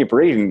 And I keep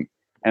reading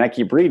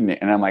it,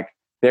 and I'm like,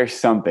 there's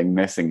something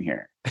missing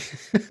here.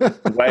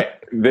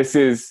 But this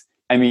is,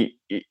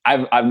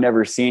 I've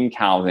never seen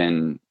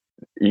Calvin,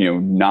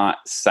 not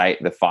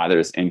cite the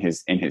fathers in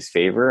his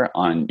favor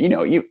on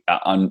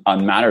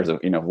matters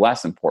of,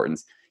 less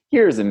importance.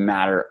 Here's a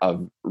matter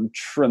of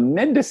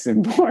tremendous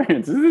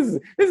importance. This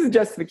is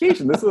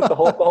justification. This is what the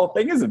whole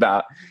thing is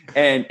about.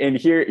 And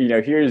here,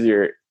 here's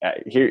your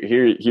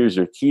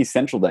key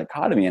central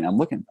dichotomy. And I'm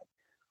looking,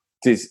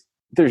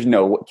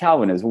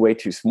 Calvin is way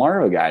too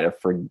smart of a guy to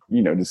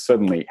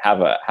suddenly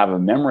have a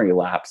memory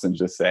lapse and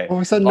just say, all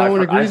of a sudden, no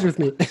one agrees with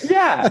me.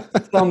 Yeah.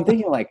 So I'm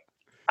thinking, like,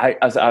 I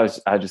was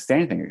just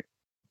standing thinking,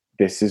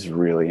 this is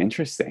really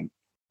interesting.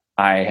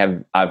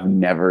 I've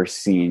never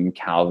seen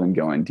Calvin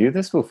go and do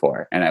this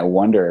before. And I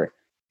wonder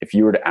if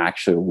you were to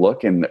actually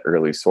look in the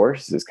early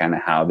sources, kind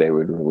of how they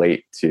would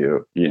relate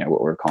to,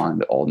 what we're calling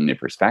the old and new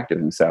perspective.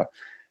 And so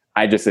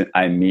I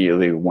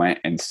immediately went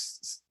and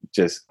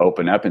just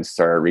opened up and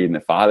started reading the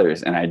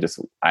fathers. And I just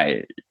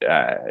read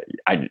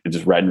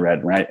and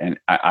read. And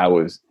I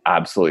was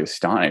absolutely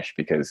astonished,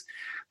 because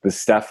the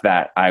stuff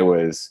that I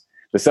was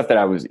the stuff that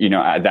I was,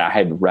 that I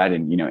had read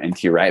in,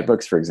 N.T. Wright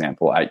books, for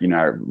example. I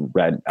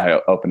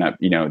opened up,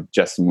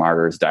 Justin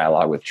Martyr's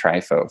dialogue with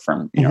Trypho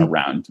from,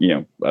 around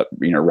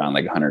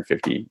like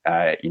 150,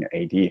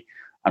 AD.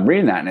 I'm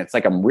reading that, and it's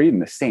like I'm reading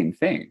the same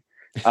thing.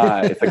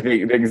 It's like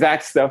the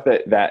exact stuff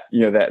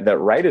that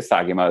Wright is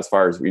talking about as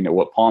far as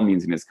what Paul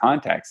means in his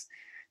context.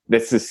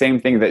 That's the same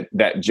thing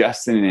that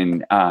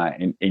Justin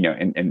and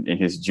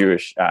his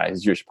Jewish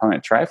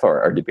opponent Trypho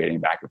are debating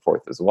back and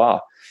forth as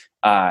well.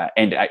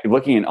 And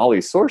looking at all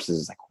these sources,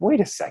 it's like, wait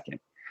a second.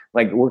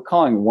 Like, we're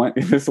calling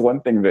this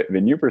one thing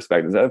the new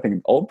perspective, the other thing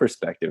the old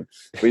perspective.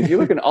 But if you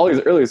look at all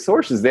these early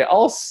sources, they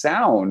all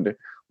sound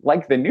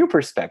like the new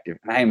perspective.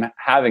 And I'm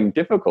having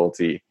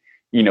difficulty,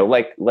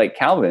 like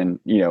Calvin,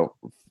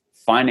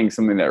 finding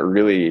something that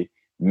really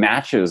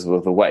matches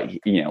with what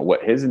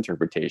his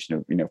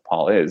interpretation of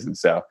Paul is. And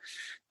so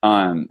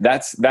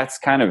that's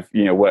kind of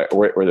where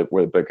the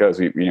book goes.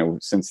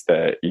 Since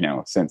the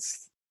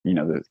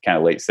kind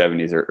of late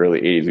 70s or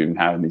early 80s, we've been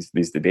having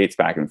these debates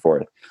back and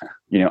forth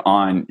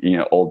on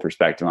old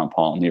perspective on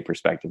Paul, new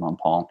perspective on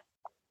Paul.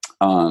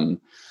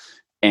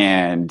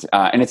 And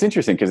it's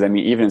interesting because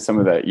even some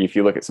of if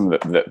you look at some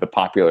of the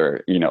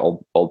popular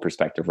old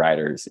perspective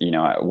writers,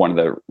 one of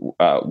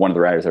the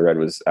writers I read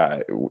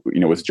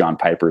was John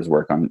Piper's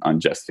work on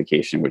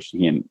justification, which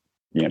he and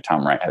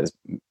Tom Wright has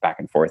back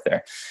and forth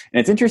there. And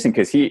it's interesting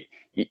because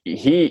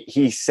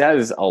he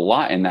says a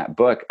lot in that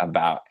book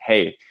about,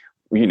 hey,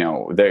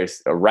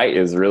 there's Wright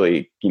is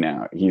really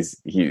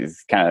he's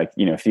kind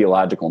of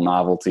theological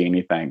novelty,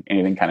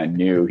 anything kind of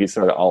new, he's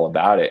sort of all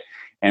about it.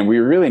 And we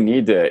really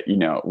need to,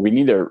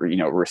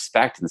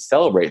 respect and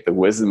celebrate the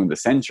wisdom of the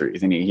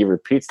centuries. And he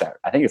repeats that.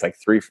 I think it's like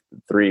three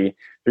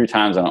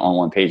times on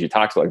one page. He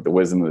talks about like the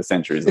wisdom of the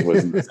centuries, the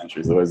wisdom of the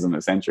centuries, the wisdom of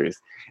the centuries.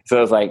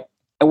 So it's like,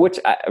 which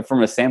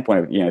from a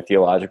standpoint of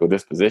theological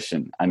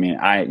disposition, I'm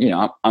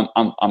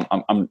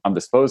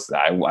disposed to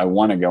that. I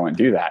want to go and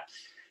do that.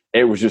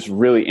 It was just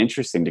really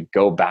interesting to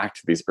go back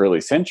to these early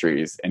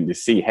centuries and to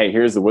see, hey,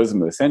 here's the wisdom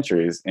of the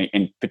centuries,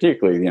 and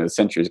particularly the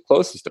centuries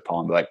closest to Paul,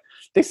 and be like,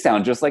 they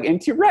sound just like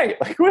N.T.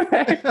 Wright. Like, what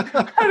the heck?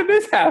 How did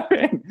this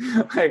happen?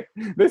 Like,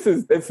 it was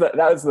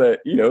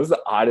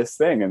the oddest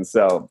thing. And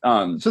so,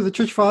 so the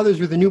church fathers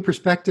were the new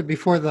perspective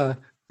before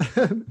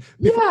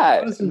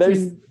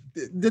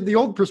did the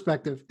old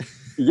perspective.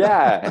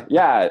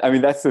 yeah. I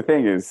mean, that's the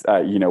thing is,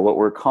 what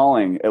we're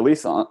calling, at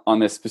least on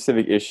this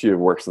specific issue of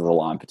works of the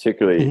law, and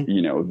particularly,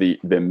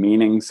 the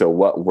meaning. So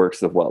what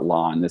works of what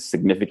law and the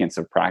significance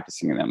of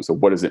practicing them. So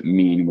what does it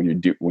mean when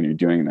you're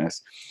doing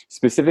this?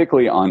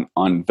 Specifically on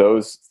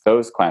those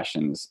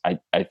questions, I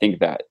think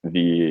that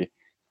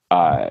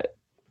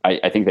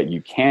I think that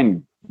you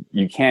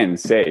can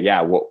say,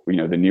 yeah,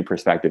 the new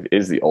perspective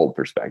is the old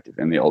perspective,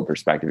 and the old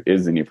perspective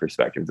is the new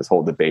perspective. This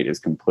whole debate is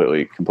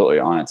completely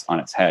on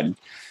its head.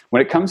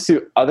 When it comes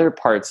to other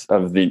parts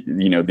of the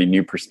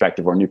new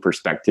perspective or new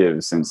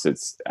perspectives, since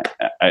it's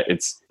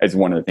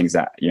one of the things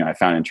that I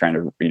found in trying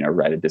to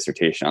write a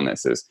dissertation on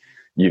this is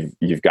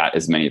you've got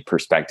as many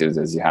perspectives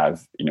as you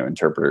have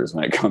interpreters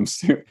when it comes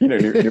to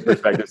new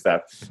perspective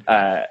stuff.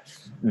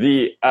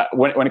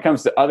 When it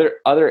comes to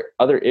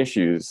other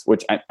issues,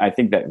 which I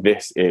think that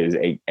this is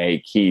a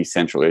key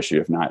central issue,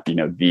 if not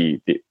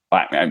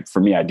for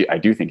me, I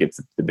do think it's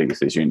the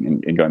biggest issue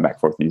in going back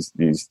and forth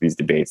these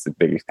debates, the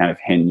biggest kind of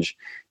hinge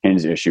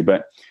issue.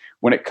 But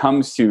when it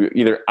comes to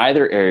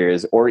either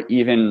areas or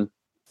even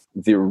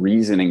the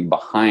reasoning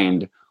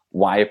behind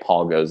why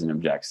Paul goes and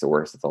objects to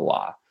works of the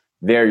law,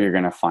 there you're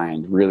going to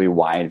find really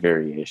wide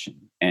variation.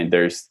 And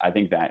I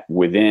think that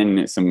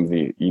within some of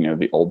the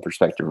the old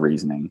perspective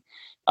reasoning,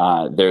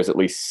 there's at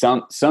least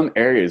some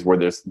areas where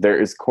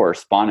there is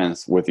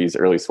correspondence with these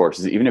early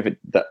sources, even if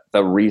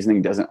the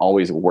reasoning doesn't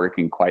always work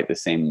in quite the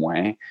same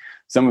way.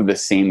 Some of the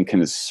same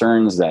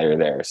concerns that are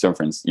there. So,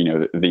 for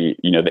instance,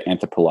 the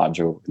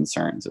anthropological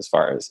concerns, as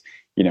far as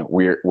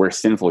we're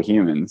sinful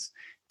humans.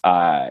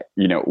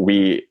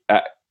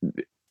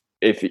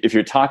 If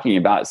you're talking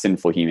about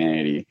sinful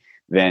humanity,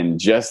 then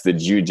just the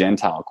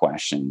Jew-Gentile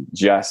question,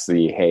 just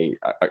the, hey,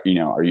 are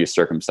you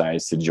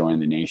circumcised to join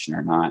the nation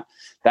or not?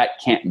 That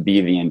can't be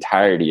the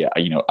entirety,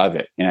 of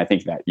it. And I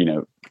think that,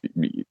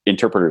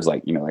 interpreters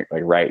like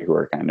Wright, who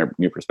are kind of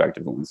new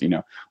perspective ones,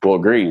 will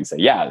agree and say,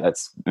 yeah,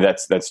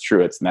 that's true.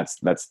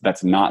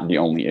 That's not the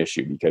only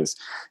issue, because,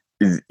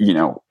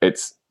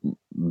 it's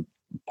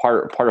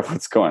part of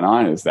what's going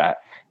on is that,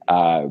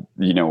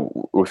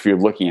 if you're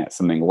looking at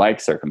something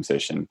like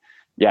circumcision,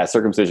 yeah,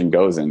 circumcision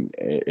goes and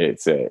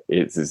it's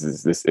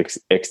this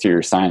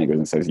exterior sign that goes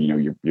and says,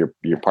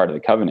 you're part of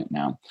the covenant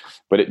now,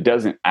 but it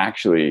doesn't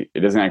actually,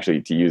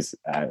 to use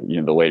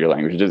the later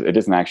language, it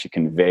doesn't actually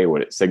convey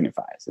what it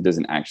signifies. It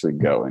doesn't actually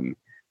go and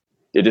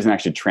it doesn't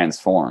actually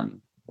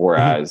transform.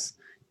 Whereas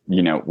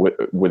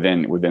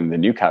within the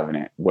new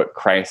covenant, what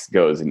Christ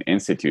goes and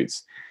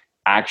institutes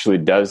actually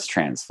does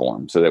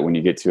transform, so that when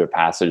you get to a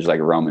passage like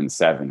Romans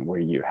 7,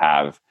 where you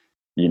have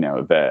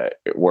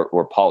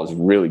where Paul is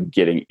really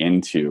getting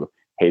into,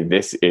 hey,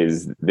 this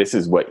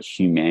is what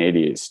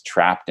humanity is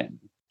trapped in.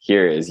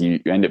 here is you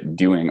end up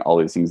doing all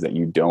these things that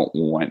you don't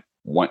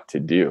want to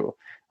do.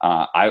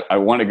 I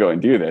want to go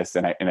and do this,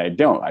 and I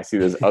don't. I see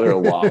this other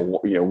law,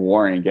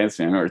 warring against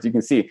me. Or as you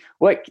can see,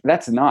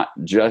 that's not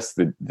just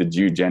the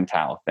Jew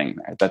Gentile thing.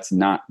 Right? That's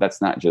not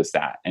just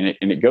that, and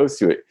it goes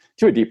to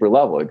a deeper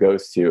level. It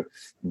goes to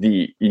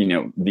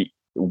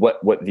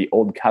what the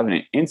Old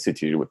Covenant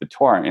instituted, what the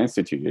Torah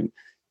instituted.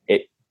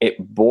 It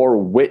bore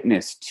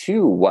witness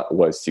to what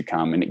was to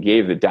come, and it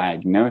gave the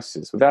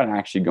diagnosis without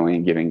actually going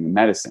and giving the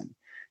medicine.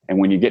 And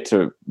when you get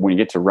to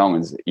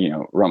Romans,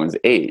 Romans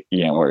 8,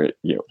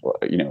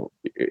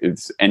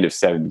 it's end of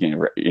 7,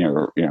 beginning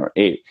of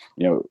 8,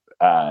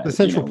 the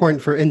central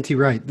point for N.T.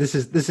 Wright. This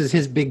is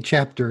his big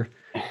chapter.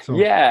 So.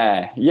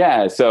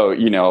 Yeah. So,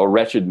 a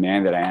wretched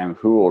man that I am,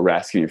 who will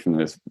rescue me from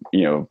this,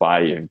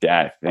 body of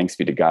death? Thanks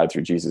be to God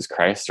through Jesus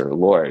Christ our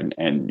Lord.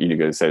 And,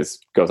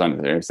 goes on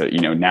to there and says,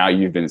 now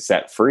you've been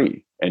set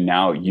free. And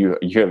now you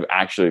have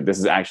this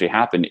has actually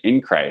happened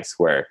in Christ,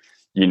 where,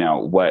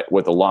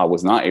 what the law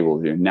was not able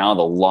to do. Now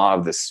the law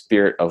of the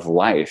Spirit of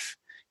life,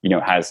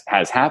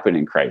 has happened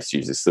in Christ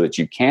Jesus, so that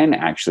you can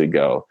actually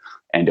go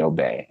and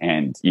obey.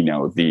 And,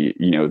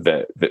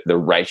 the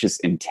righteous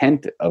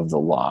intent of the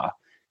law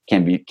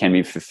can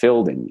be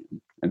fulfilled in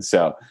you. And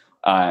so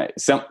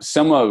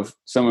some of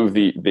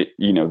the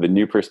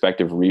new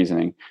perspective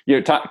reasoning,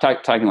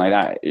 talking like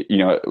that,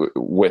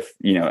 with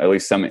at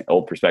least some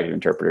old perspective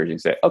interpreters, you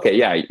say, okay,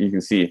 yeah, you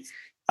can see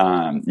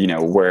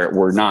where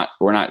we're not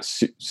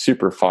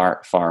super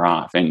far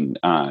off, and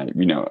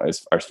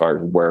as far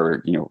as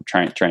where we're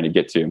trying to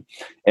get to.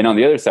 And on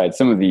the other side,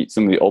 some of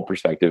the old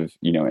perspective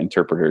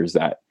interpreters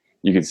that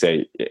you could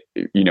say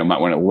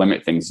might want to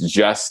limit things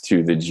just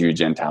to the Jew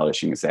Gentile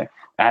issue, and say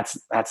that's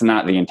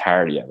not the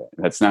entirety of it.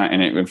 That's not,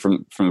 and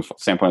from the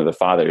standpoint of the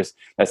fathers,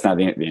 that's not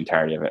the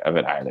entirety of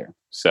it either.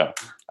 So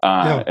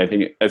I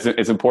think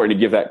it's important to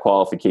give that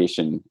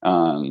qualification.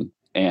 And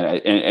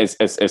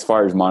as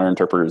far as modern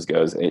interpreters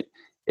goes, it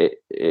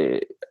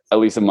at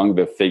least among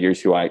the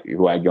figures who I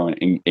go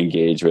and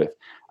engage with,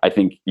 I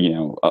think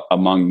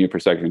among new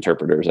perspective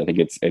interpreters, I think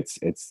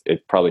it's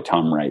probably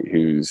Tom Wright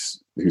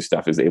whose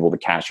stuff is able to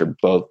capture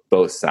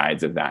both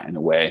sides of that in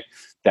a way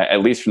that,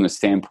 at least from the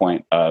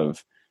standpoint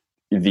of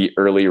the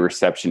early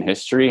reception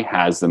history,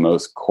 has the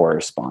most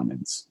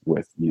correspondence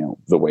with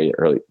the way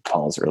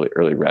Paul's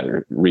early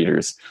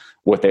readers,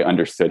 what they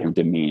understood him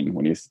to mean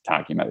when he's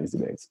talking about these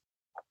debates.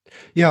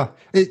 Yeah,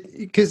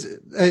 because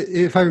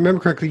if I remember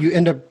correctly, you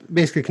end up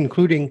basically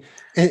concluding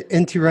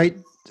N.T. Wright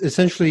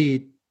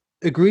essentially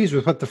agrees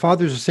with what the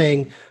fathers are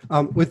saying,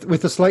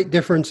 with a slight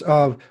difference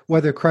of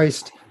whether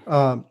Christ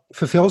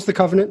fulfills the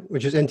covenant,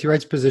 which is N.T.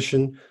 Wright's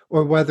position,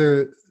 or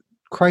whether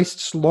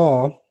Christ's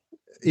law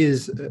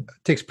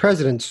takes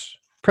precedence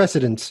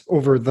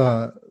over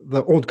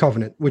the old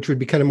covenant, which would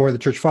be kind of more the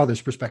church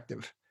fathers'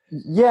 perspective.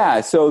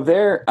 Yeah. So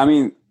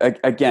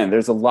again,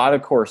 there's a lot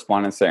of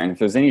correspondence there. And if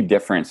there's any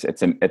difference,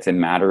 it's a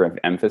matter of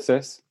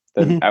emphasis.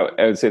 I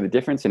would say the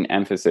difference in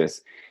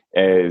emphasis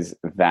is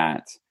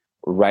that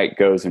Wright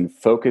goes and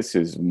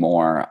focuses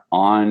more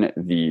on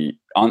the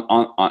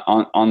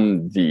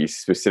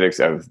specifics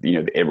of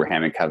the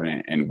Abrahamic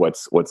covenant and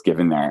what's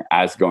given there,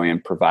 as going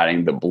and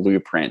providing the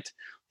blueprint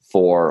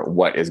for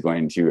what is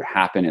going to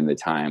happen in the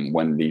time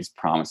when these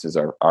promises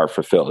are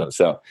fulfilled.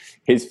 So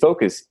his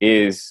focus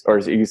is, or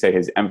you can say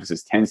his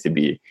emphasis tends to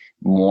be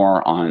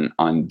more on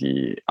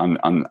the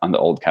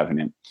old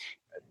covenant.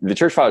 The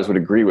church fathers would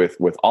agree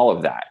with all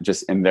of that.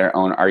 Just in their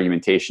own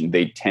argumentation,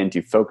 they tend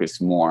to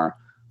focus more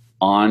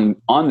on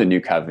the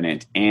new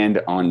covenant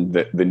and on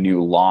the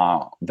new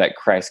law that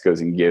Christ goes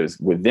and gives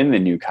within the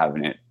new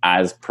covenant,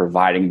 as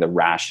providing the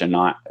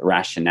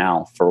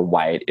rationale for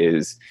why it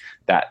is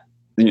that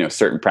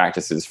certain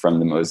practices from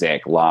the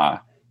Mosaic law,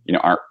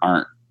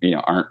 aren't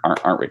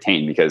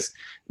retained, because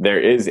there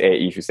is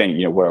if you're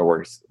saying, what are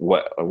works,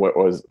 what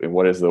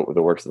is the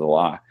works of the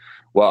law?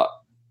 Well,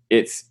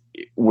 it's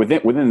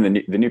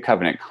within the new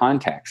covenant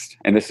context.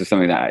 And this is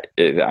something that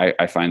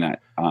I find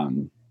that,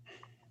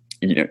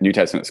 New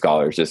Testament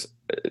scholars just,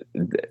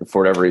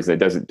 for whatever reason,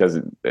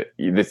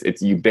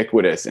 it's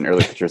ubiquitous in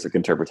early patristic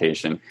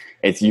interpretation.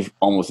 You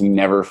almost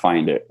never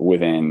find it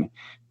within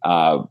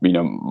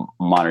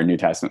modern New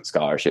Testament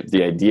scholarship.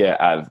 The idea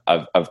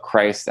of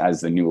Christ as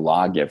the new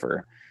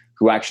lawgiver,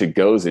 who actually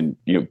goes and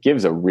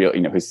gives a real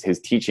his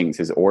teachings,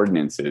 his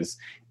ordinances,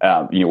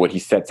 what he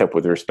sets up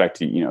with respect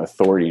to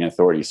authority and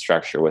authority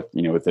structure with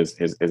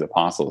his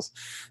apostles,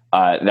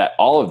 that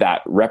all of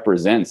that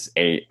represents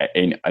a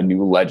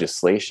new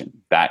legislation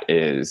that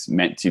is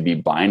meant to be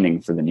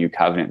binding for the new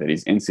covenant that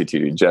he's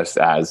instituted, just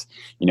as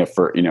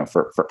for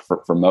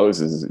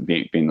Moses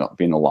being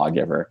the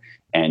lawgiver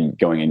and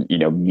going and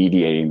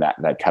mediating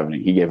that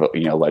covenant. He gave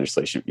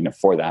legislation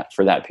for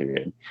that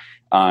period.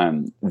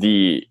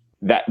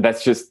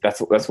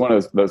 That's one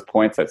of those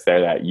points that's there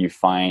that you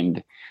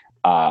find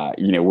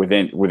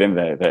within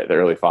the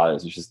early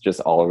fathers. It's just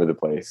all over the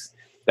place.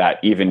 That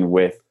even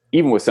with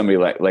somebody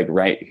like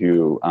Wright,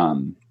 who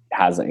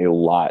has a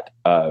lot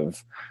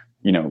of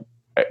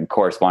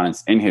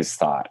correspondence in his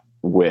thought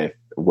with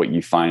what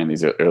you find in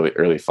these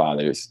early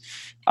fathers,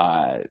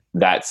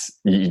 that's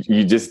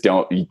you just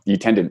don't you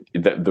tend to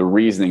the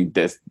reasoning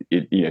just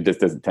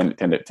doesn't tend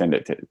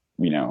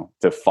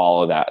to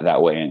follow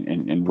that way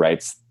and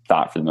Wright's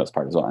thought for the most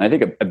part as well. And I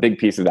think a big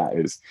piece of that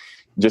is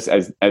just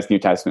as New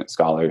Testament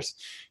scholars,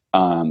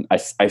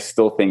 I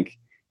still think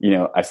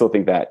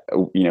that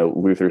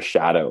Luther's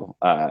shadow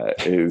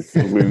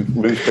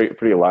looms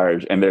pretty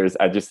large, and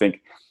I just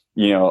think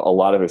a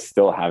lot of us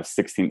still have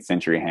 16th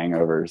century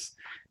hangovers,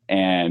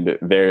 and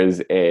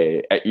there's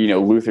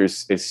Luther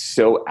is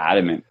so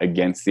adamant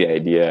against the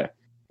idea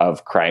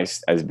of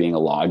Christ as being a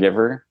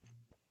lawgiver.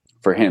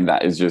 For him,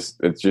 it's just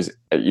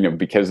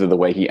because of the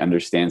way he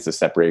understands the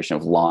separation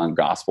of law and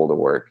gospel to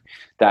work.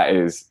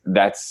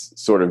 That's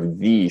sort of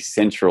the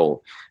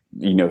central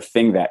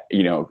thing that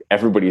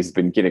everybody's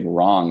been getting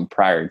wrong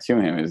prior to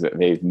him, is that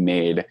they've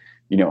made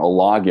a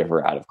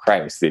lawgiver out of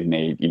Christ. They've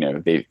made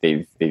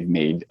they've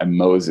made a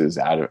Moses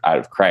out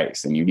of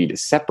Christ, and you need to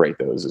separate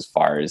those as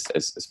far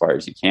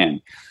as you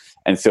can.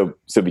 And so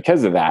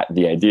because of that,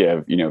 the idea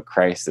of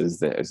Christ as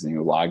the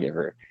new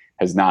lawgiver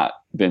has not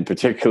been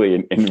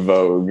particularly in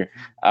vogue,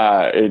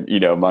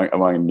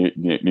 among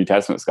New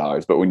Testament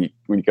scholars. But when you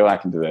go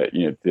back into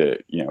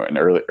an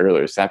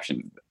early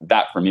reception,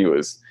 that for me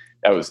was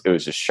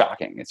just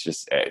shocking. It's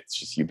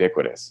just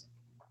ubiquitous.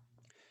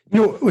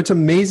 What's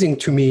amazing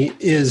to me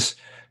is,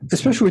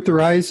 especially with the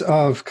rise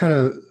of kind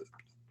of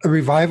a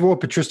revival of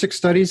patristic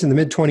studies in the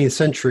mid-20th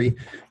century,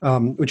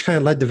 which kind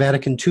of led to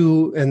Vatican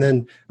II, and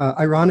then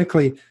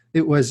ironically,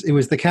 it was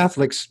the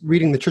Catholics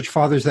reading the Church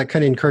Fathers that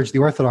kind of encouraged the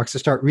Orthodox to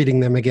start reading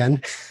them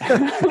again,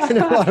 in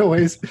a lot of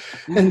ways.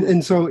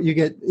 And so you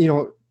get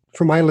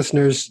for my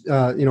listeners,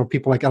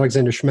 people like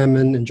Alexander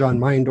Schmemann and John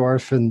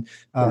Meindorf and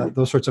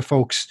those sorts of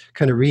folks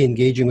kind of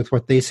re-engaging with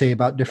what they say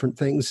about different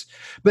things.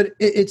 But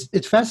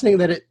it's fascinating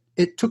that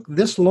it took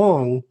this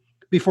long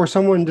before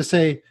someone to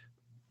say,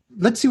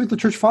 let's see what the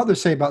Church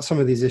Fathers say about some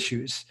of these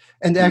issues,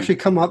 and to actually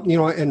come up,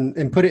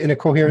 and put it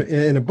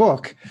in a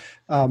book.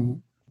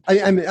 I'm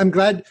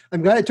glad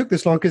it took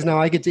this long, because now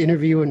I get to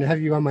interview and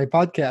have you on my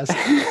podcast.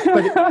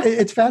 But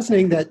it's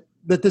fascinating that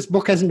this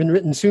book hasn't been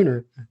written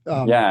sooner.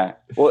 Yeah.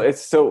 Well,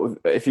 it's so,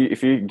 if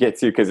you get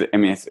to, because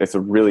it's a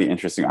really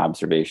interesting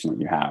observation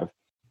that you have.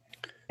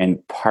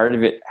 And part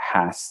of it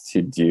has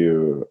to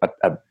do,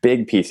 a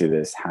big piece of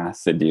this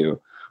has to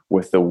do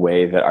with the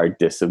way that our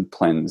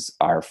disciplines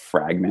are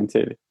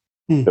fragmented,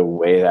 the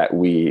way that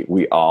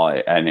we all,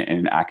 at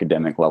an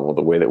academic level,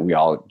 the way that we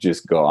all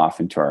just go off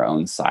into our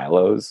own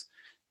silos.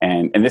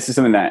 And this is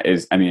something that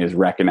is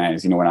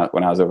recognized. When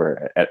I was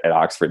over at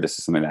Oxford, this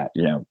is something that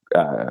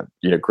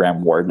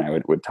Graham Ward and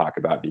I would talk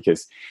about,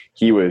 because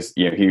he was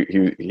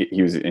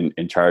he was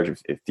in charge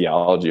of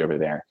theology over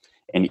there,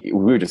 and we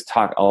would just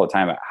talk all the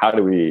time about how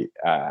do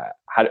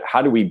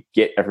we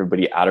get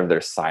everybody out of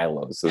their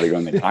silos so they go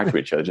and they talk to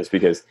each other. Just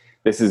because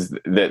this is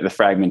the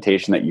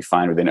fragmentation that you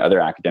find within other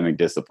academic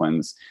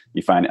disciplines,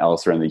 you find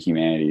elsewhere in the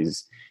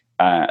humanities.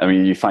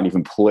 You find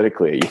even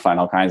politically, you find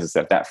all kinds of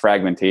stuff. That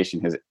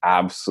fragmentation has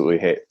absolutely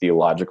hit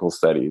theological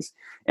studies.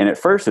 And at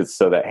first it's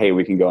so that, hey,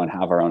 we can go and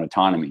have our own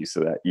autonomy,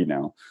 so that,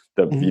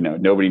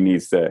 nobody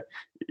needs to,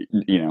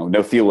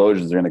 no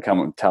theologians are going to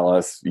come and tell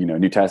us,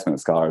 New Testament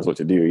scholars what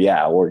to do.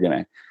 Yeah, we're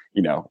going to,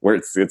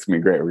 it's going to be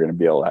great. We're going to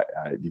be able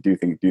to do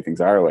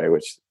things our way,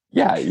 which,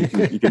 yeah, you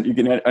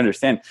can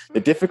understand. The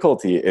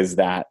difficulty is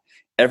that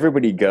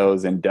everybody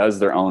goes and does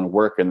their own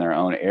work in their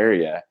own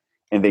area,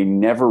 and they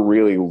never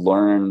really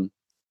learn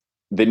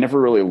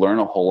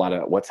a whole lot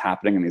about what's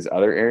happening in these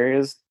other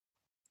areas.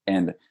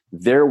 And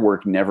their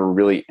work never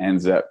really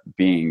ends up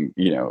being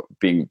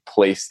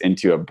placed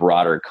into a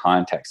broader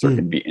context, or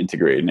can be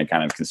integrated in a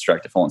kind of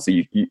constructive whole. And so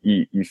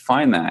you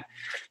find that,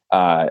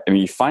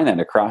 you find that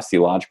across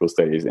theological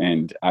studies.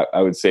 And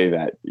I would say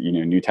that,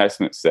 New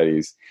Testament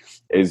studies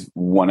is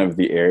one of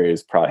the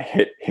areas probably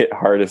hit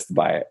hardest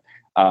by it,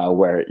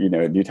 where,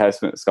 New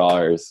Testament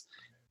scholars,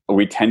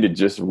 we tend to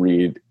just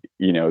read,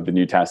 the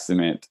New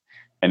Testament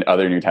and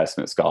other New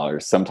Testament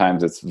scholars.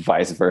 Sometimes it's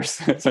vice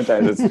versa.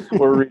 Sometimes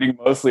we're reading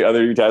mostly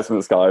other New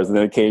Testament scholars, and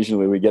then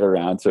occasionally we get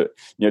around to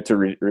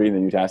reading the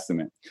New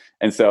Testament.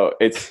 And so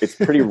it's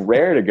pretty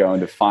rare to go and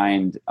to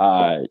find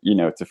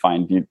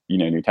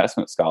New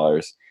Testament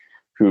scholars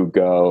who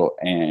go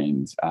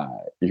and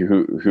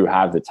who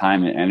have the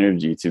time and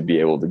energy to be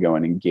able to go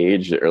and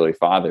engage the early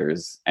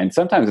fathers. And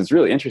sometimes it's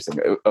really interesting.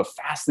 A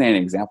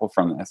fascinating example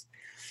from this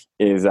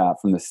is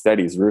from the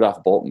studies,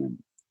 Rudolf Bultmann.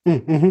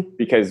 Mm-hmm.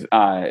 Because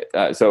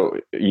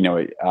sort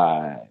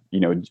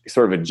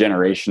of a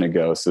generation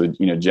ago, so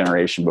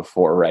generation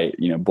before, right?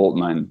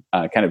 Bultmann,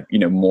 kind of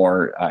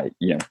more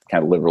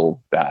kind of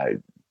liberal,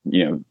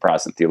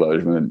 Protestant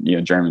theologian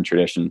with German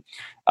tradition,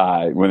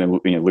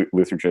 when the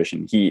Lutheran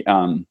tradition. He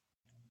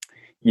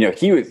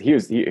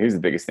was the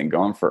biggest thing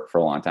going for a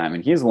long time,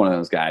 and he's one of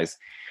those guys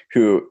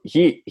who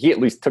he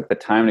at least took the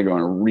time to go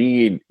and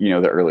read,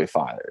 the early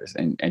fathers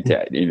and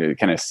to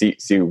kind of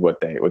see what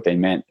they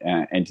meant,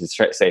 and to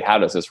say, how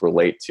does this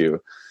relate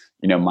to,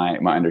 my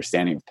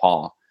understanding of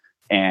Paul?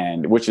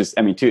 And which is,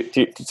 I mean, to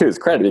his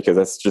credit, because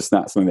that's just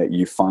not something that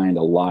you find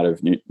a lot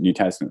of New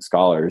Testament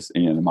scholars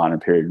in the modern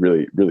period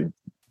really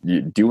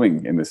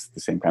doing in the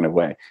same kind of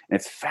way. And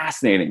it's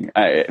fascinating.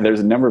 There's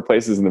a number of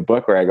places in the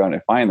book where I go and I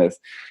find this.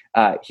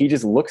 He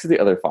just looks at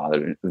the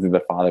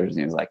fathers,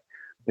 and he's like,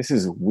 this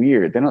is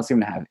weird. They don't seem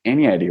to have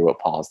any idea what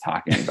Paul's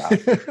talking about.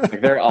 Like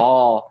they're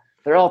all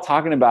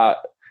talking about,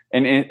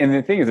 and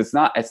the thing is, it's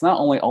not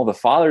only all the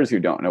fathers who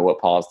don't know what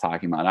Paul's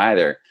talking about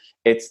either.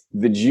 It's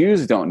the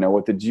Jews don't know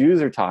what the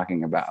Jews are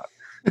talking about,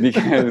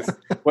 because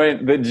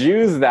when the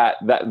Jews that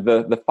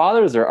the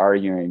fathers are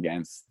arguing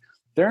against,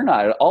 they're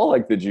not at all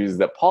like the Jews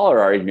that Paul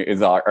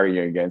is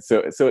arguing against.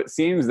 So it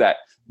seems that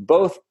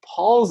both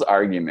Paul's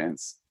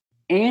arguments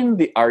and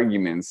the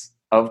arguments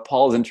of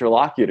Paul's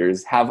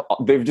interlocutors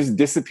they've just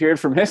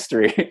disappeared from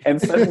history,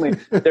 and suddenly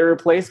they're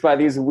replaced by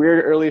these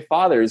weird early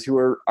fathers who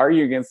are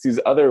arguing against these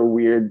other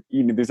weird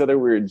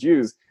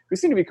Jews who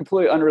seem to be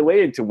completely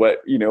unrelated to what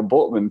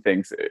Bultmann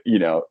thinks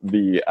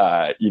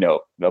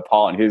the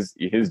Paul and his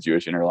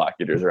Jewish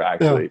interlocutors are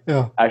actually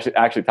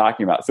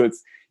talking about. So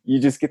you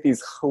just get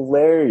these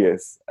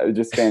hilarious,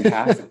 just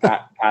fantastic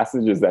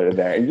passages that are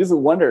there, and you just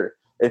wonder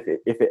if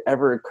it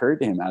ever occurred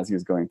to him as he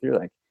was going through,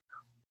 like,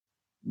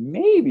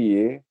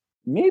 maybe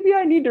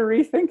I need to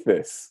rethink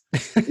this.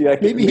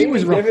 Maybe he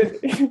was wrong.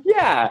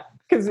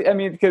 Because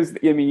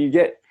you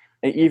get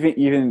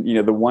even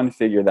the one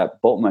figure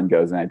that Bultmann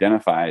goes and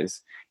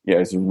identifies,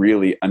 as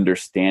really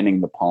understanding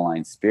the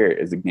Pauline spirit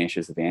is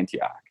Ignatius of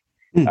Antioch.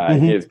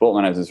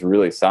 Bultmann has this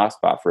really soft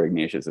spot for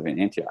Ignatius of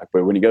Antioch,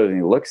 but when he goes and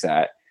he looks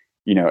at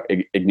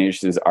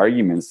Ignatius's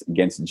arguments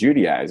against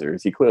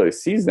Judaizers, he clearly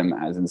sees them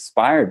as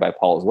inspired by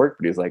Paul's work,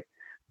 but he's like,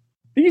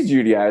 these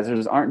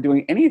Judaizers aren't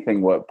doing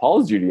anything what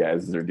Paul's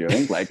Judaizers are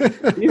doing. Like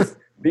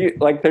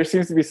there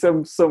seems to be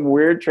some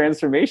weird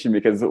transformation,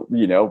 because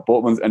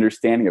Bultmann's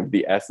understanding of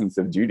the essence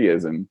of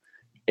Judaism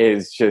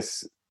is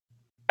just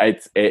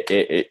it's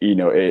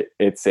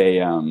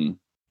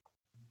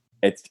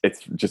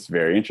just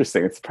very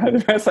interesting. It's probably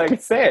the best I can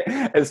say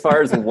it as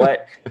far as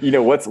what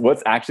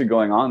what's actually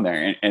going on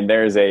there. And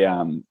there's a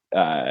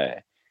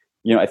I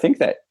think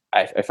that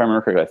if I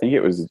remember correctly, I think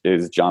it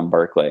was John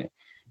Barclay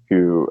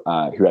who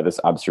had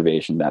this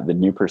observation that the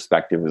New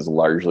Perspective is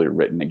largely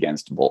written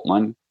against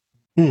Bultmann.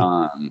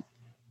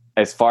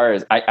 As far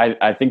as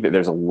I think that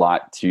there's a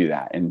lot to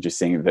that, and just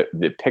saying that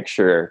the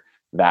picture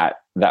that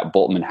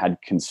Bultmann had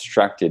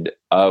constructed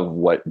of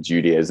what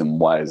Judaism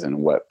was and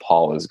what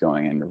Paul is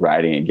going and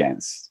writing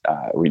against,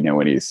 we know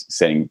when he's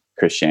saying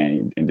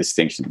Christianity in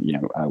distinction,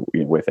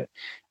 with it.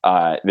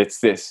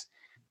 It's this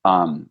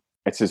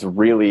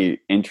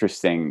really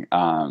interesting.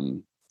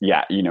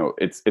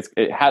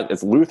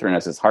 It's Lutheran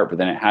as its heart, but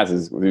then it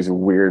has these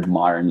weird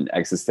modern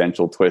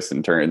existential twists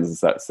and turns and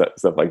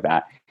stuff like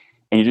that.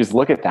 And you just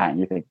look at that and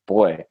you think,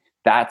 boy,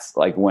 that's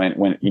like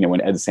when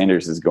Ed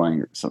Sanders is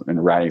going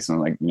and writing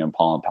something like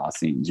Paul and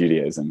Palestinian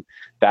Judaism,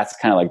 that's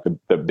kind of like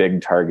the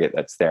big target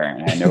that's there.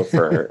 And I know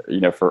for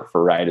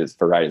for Wright as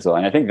well.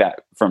 And I think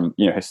that from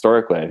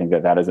historically, I think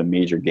that is a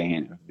major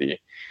gain of the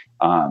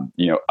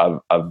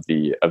of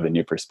the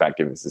New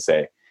Perspective, is to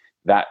say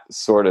that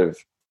sort of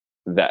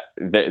that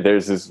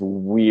there's this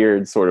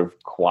weird sort of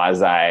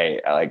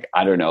quasi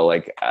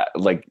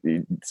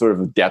sort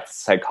of depth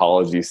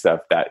psychology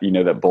stuff that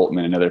that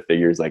Bultmann and other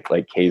figures like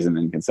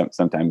Kaiserman can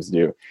sometimes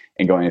do,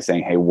 and going and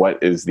saying, hey,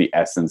 what is the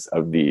essence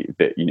of the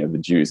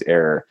Jews'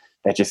 error?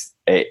 That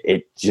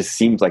it just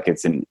seems like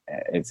it's an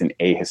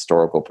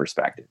ahistorical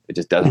perspective. It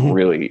just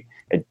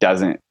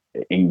doesn't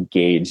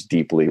engage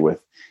deeply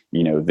with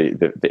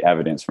the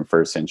evidence from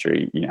first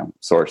century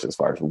sources as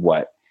far as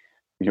what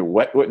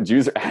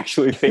Jews are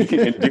actually thinking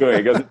and doing.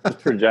 It goes and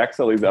projects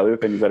all these other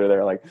things that are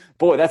there. Like,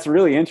 boy, that's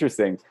really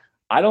interesting.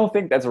 I don't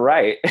think that's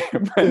right,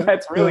 but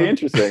that's really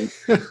interesting.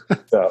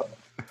 So,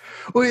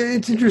 well,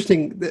 it's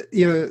interesting that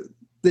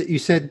that you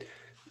said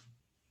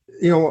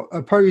a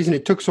part of the reason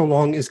it took so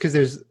long is because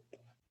there's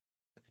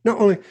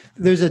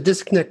a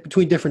disconnect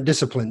between different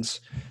disciplines,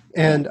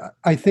 and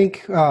I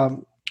think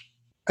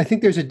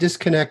there's a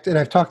disconnect, and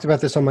I've talked about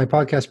this on my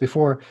podcast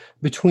before,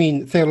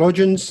 between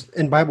theologians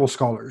and Bible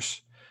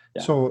scholars.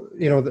 Yeah. So,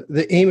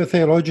 the aim of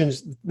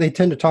theologians, they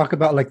tend to talk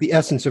about like the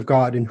essence of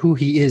God and who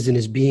he is in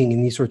his being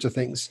and these sorts of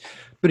things.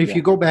 But if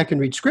you go back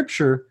and read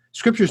Scripture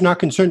is not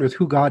concerned with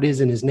who God is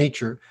in his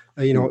nature.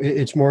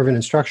 It's more of an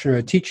instruction or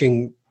a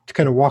teaching to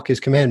kind of walk his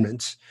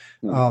commandments.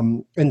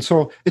 And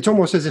so it's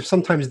almost as if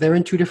sometimes they're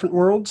in two different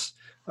worlds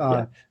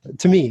to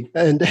me.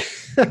 And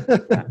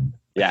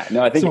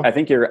no, I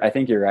think you're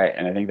right.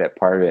 And I think that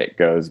part of it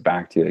goes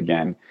back to,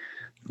 again,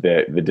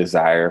 the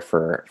desire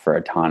for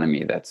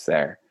autonomy that's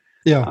there.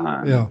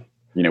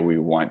 We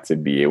want to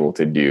be able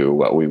to do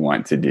what we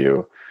want to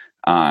do,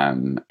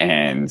 and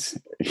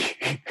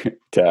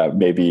to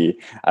maybe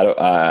I don't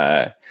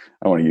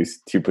want to use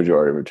too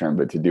pejorative a term,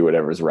 but to do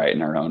whatever's right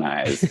in our own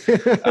eyes.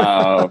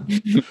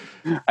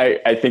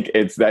 I think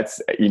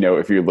that's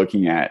if you're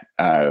looking at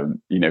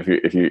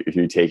if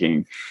you're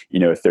taking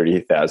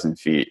 30,000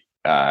 feet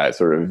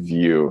sort of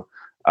view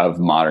of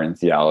modern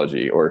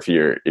theology, or if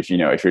you're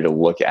to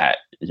look at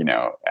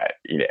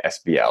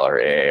SBL or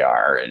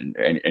AAR and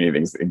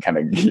anything, and kind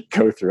of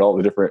go through all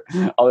the different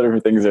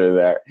things that are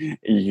there,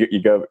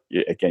 you go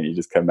again. You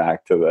just come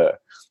back to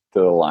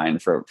the line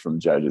from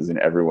Judges, and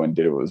everyone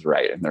did what was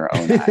right in their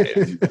own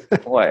eyes.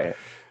 Boy,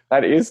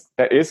 that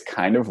is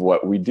kind of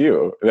what we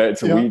do.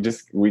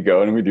 We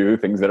go and we do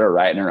things that are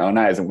right in our own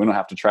eyes, and we don't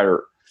have to try to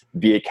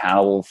be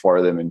accountable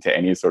for them into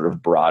any sort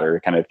of broader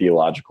kind of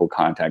theological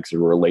context or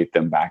relate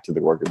them back to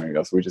the work of anyone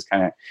else. We just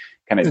kind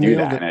of do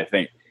that. And I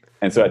think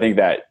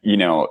that,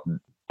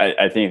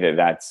 I think that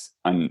that's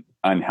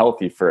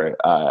unhealthy for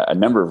a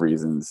number of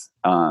reasons.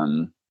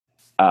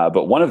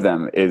 But one of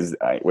them is,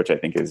 which I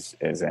think is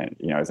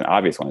an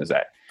obvious one, is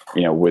that,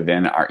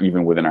 within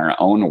our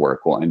own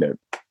work, we'll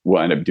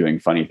end up doing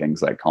funny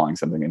things like calling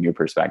something a new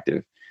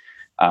perspective.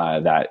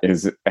 That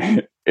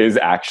is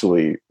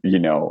actually,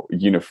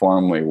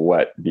 uniformly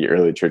what the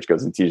early church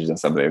goes and teaches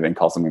us something, then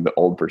call something the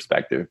old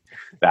perspective.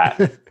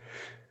 That,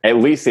 at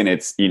least in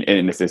its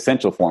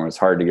essential form, is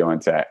hard to go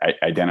into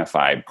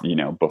identify,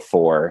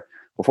 before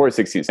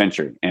the 16th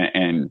century.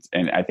 And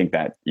I think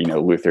that,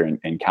 Luther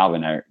and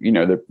Calvin are,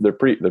 they're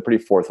pretty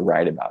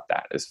forthright about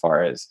that, as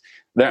far as,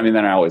 they're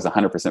not always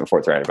 100%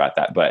 forthright about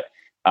that, but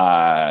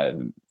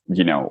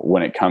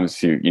when it comes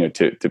to,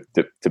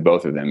 to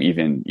both of them,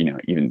 even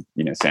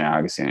St.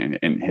 Augustine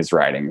in his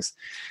writings,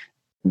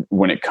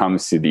 when it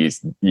comes to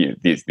these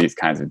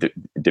kinds of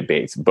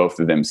debates, both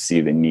of them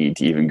see the need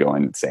to even go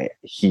and say,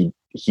 he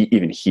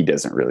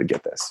doesn't really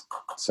get this.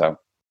 So,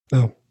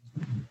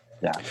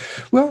 yeah.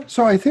 Well,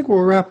 so I think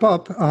we'll wrap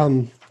up,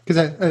 because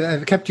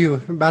I've kept you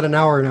about an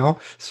hour now.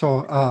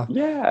 So,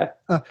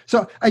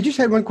 so I just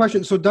had one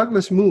question. So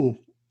Douglas Moo.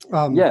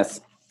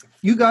 Yes.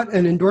 You got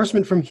an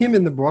endorsement from him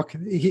in the book.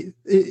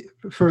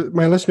 For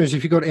my listeners,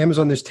 if you go to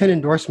Amazon, there's 10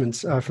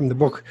 endorsements from the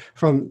book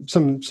from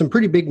some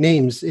pretty big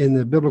names in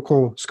the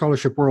biblical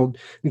scholarship world,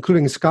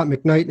 including Scott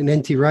McKnight and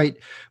N.T. Wright.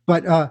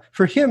 But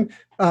for him,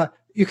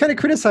 you kind of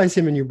criticize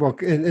him in your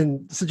book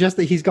and suggest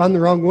that he's gone the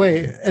wrong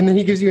way, and then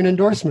he gives you an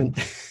endorsement.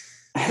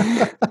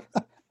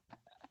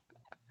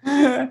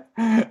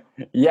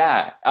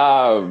 Yeah.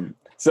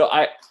 So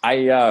I've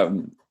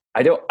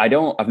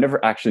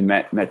never actually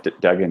met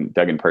Doug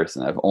in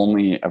person. I've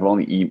only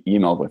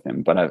emailed with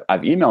him, but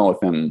I've emailed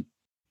with him,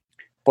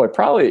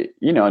 probably,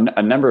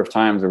 a number of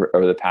times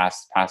over the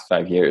past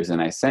 5 years.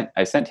 And I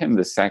sent him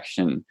the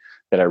section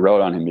that I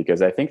wrote on him,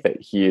 because I think that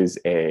he is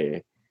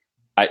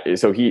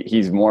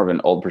he's more of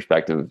an old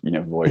perspective,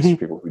 voice for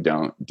people who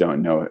don't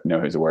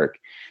know his work.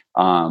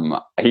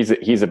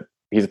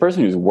 He's a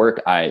person whose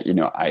work I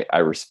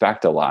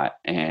respect a lot.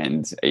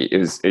 And it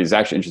was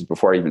actually interesting.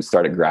 Before I even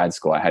started grad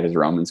school, I had his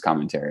Romans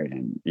commentary,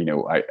 and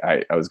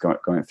I was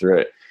going through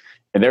it,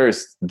 and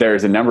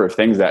there's a number of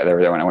things that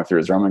were there when I went through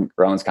his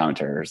Romans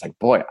commentary. It's like,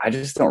 boy, I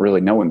just don't really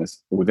know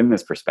within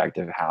this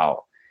perspective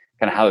how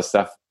this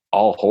stuff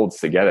all holds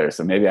together.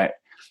 So maybe I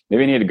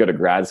need to go to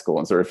grad school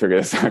and sort of figure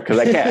this out, because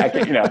I can't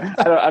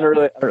I don't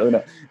really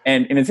know.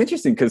 And it's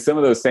interesting, because some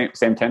of those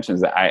same tensions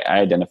that I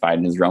identified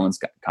in his Romans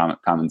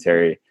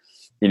commentary,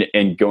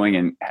 and going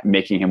and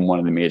making him one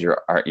of the major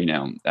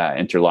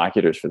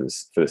interlocutors for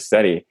this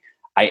study,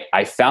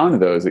 I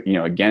found those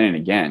again and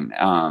again,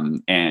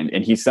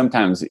 and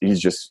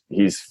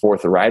he's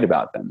forthright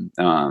about them,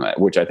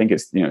 which I think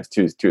is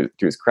to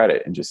his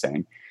credit, and just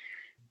saying,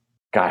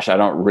 gosh, I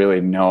don't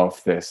really know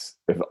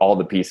if all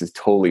the pieces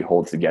totally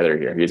hold together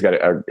here. He's got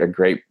a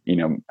great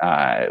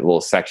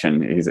little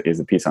section. Is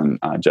a piece on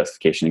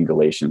justification in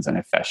Galatians and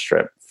a fest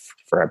strip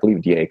for, I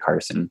believe, D.A.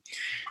 Carson.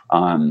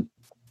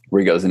 Where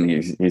he goes and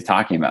he's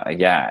talking about, I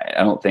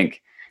don't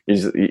think he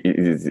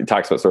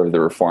talks about sort of the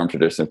Reformed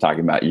tradition of talking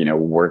about,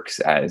 works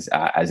as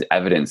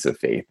evidence of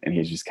faith. And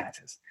he just kind of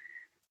says,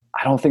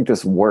 I don't think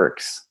this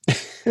works.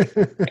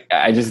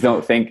 I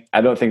don't think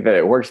that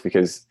it works,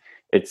 because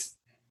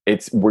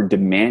we're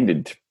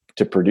demanded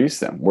to produce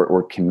them.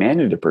 We're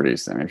commanded to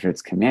produce them. If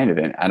it's commanded,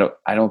 then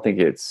I don't think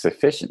it's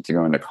sufficient to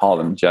go and to call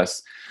them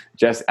just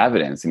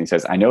evidence. And he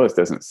says, I know this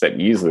doesn't sit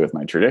easily with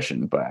my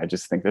tradition, but I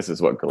just think this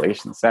is what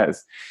Galatians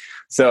says.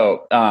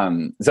 So,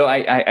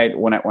 I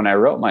when I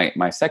wrote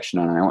my section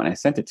on it, when I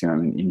sent it to him,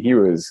 and he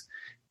was,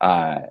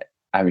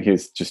 he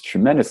was just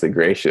tremendously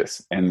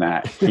gracious in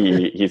that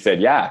he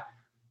said, yeah,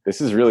 this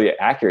is really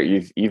accurate.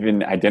 You've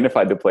even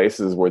identified the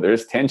places where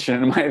there's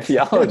tension in my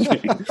theology,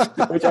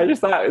 which I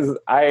just thought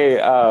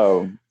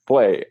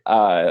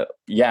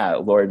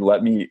Lord,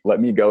 let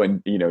me go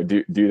and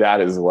do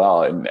that as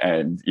well.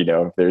 And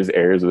if there's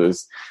areas of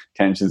those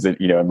tensions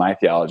that in my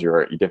theology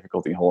or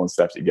difficulty holding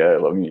stuff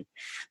together, let me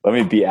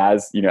be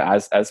as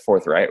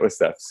forthright with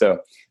stuff. So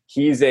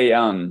he's he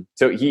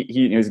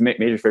was a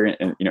major figure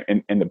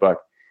in the book.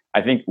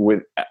 I think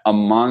with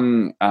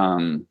among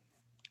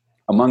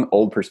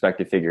old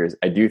perspective figures,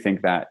 I do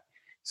think that.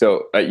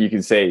 So you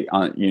can say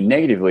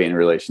negatively in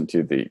relation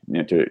to the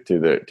to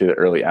the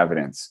early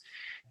evidence.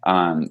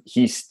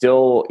 He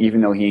still,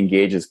 even though he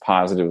engages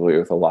positively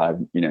with a lot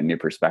of new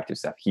perspective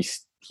stuff,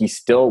 he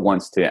still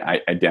wants to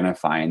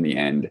identify in the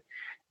end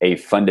a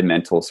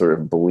fundamental sort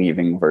of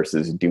believing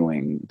versus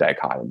doing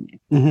dichotomy.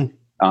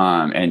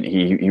 And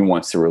he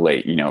wants to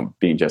relate,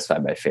 being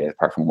justified by faith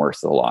apart from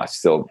works of the law,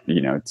 still,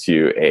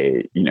 to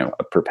a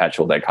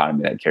perpetual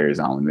dichotomy that carries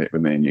on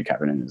within the New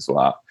Covenant as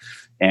well.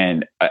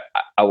 And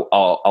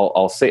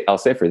I'll say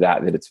for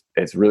that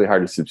it's really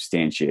hard to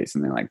substantiate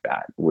something like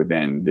that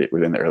within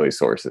the early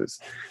sources.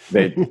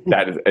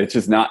 It's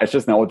just not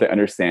what they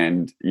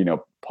understand,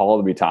 Paul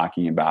to be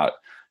talking about,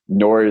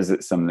 nor is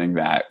it something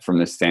that, from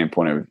the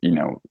standpoint of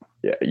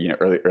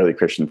early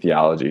Christian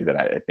theology, that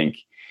I think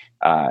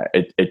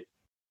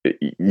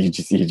you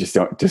just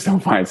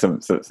don't find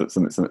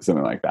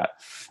something like that.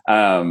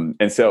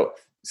 And so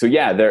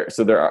yeah, there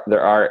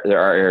are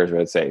areas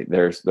where I'd say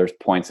there's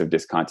points of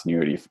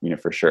discontinuity,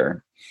 for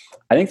sure.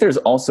 I think there's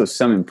also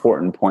some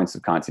important points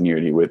of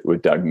continuity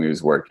with Doug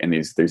Moo's work in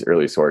these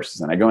early sources,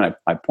 and I go and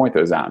I point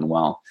those out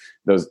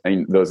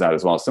those out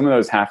as well. Some of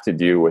those have to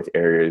do with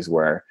areas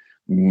where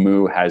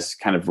Moo has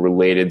kind of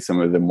related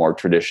some of the more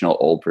traditional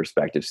old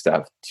perspective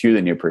stuff to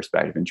the new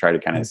perspective and try to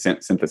kind of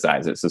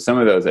synthesize it. So some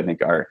of those I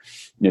think are,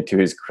 to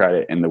his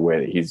credit in the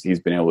way that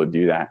he's been able to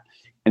do that.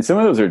 And some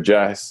of those are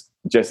just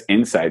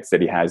insights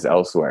that he has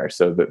elsewhere.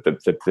 So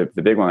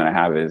the big one that I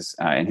have is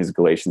in his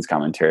Galatians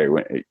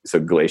commentary. So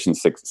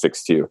Galatians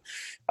 6:2,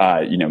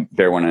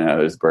 bear one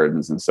another's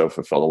burdens and so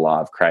fulfill the law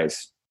of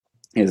Christ,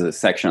 is a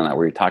section on that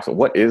where he talks about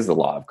what is the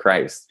law of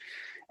Christ.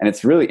 And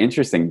it's really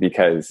interesting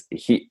because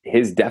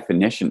his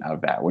definition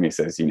of that, when he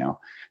says,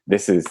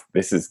 this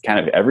is kind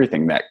of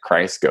everything that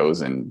Christ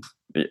goes and,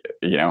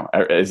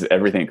 is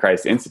everything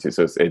Christ institutes.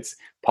 So it's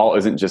Paul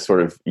isn't just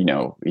sort of, he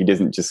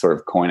doesn't just sort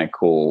of coin a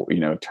cool,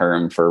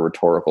 term for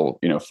rhetorical,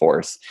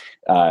 force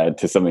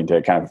to something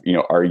to kind of,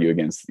 argue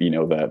against,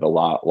 the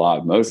law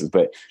of Moses.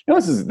 But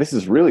this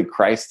is really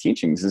Christ's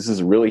teachings. This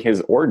is really his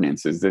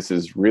ordinances. This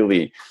is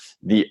really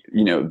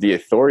the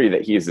authority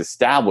that he has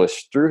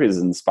established through his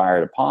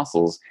inspired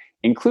apostles,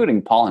 including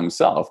Paul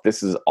himself.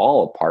 This is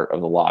all a part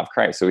of the law of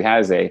Christ. So he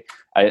has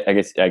I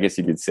guess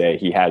you could say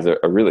he has a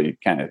really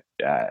kind of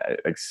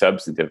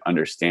substantive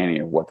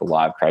understanding of what the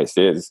law of Christ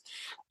is.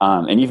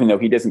 And even though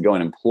he doesn't go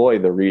and employ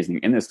the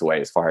reasoning in this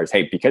way, as far as,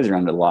 hey, because you're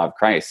under the law of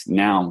Christ,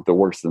 now the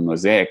works of the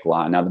Mosaic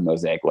law, now the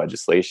Mosaic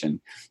legislation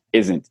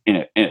isn't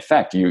in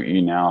effect.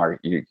 You now are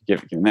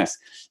given this,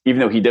 even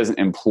though he doesn't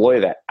employ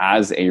that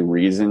as a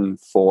reason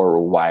for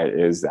why it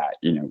is that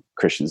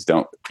Christians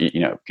don't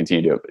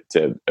continue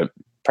to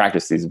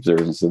practice these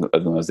observances of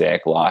the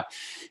Mosaic law.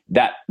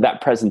 That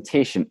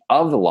presentation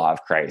of the law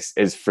of Christ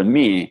is, for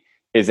me,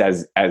 is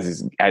as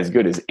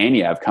good as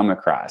any I've come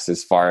across,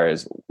 as far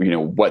as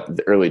what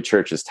the early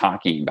church is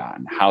talking about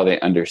and how they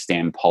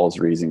understand Paul's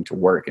reasoning to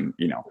work, and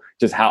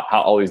just how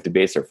all these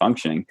debates are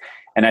functioning.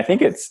 And I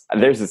think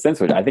there's a sense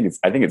which I think it's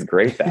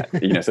great that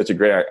such a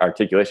great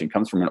articulation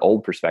comes from an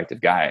old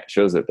perspective guy. It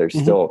shows that there's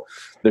still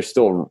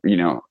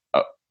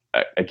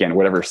again,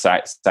 whatever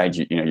side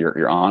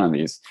you're on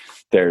these,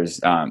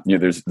 there's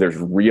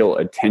real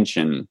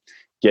attention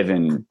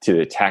given to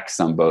the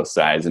text on both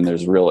sides, and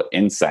there's real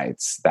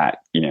insights that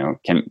you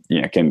can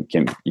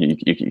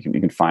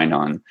find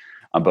on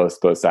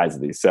both sides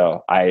of these.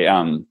 So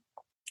even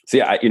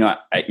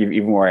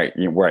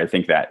where I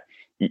think that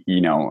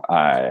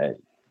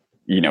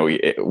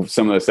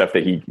some of the stuff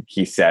that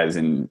he says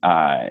and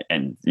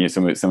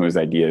some of his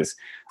ideas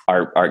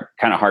are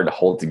kind of hard to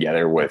hold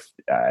together with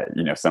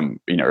some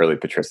early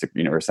patristic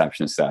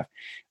reception stuff.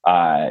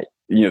 I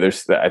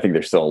think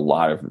there's still a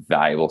lot of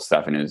valuable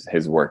stuff in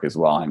his work as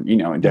well, and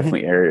and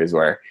definitely areas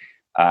where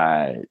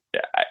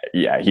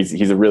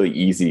he's a really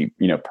easy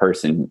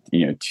person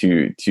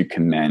to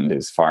commend,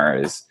 as far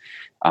as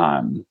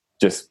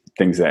just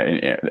things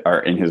that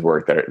are in his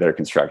work that are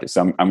constructive.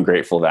 So I'm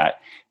grateful that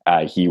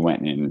he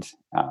went and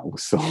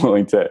was so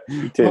willing to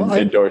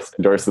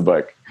endorse the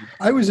book.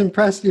 I was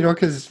impressed,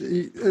 because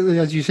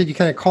as you said, you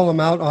kind of call him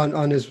out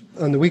on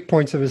the weak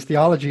points of his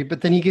theology, but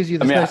then he gives you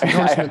this nice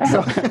endorsement.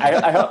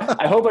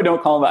 I hope I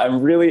don't call him out.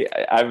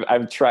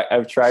 I've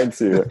tried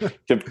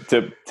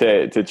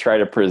to try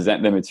to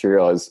present the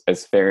material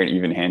as fair and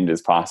even-handed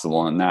as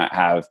possible, and not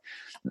have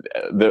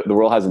the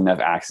world has enough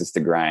axes to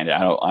grind. I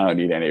don't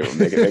need any of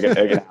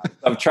them.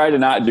 I've tried to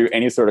not do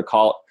any sort of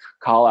call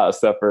out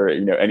stuff or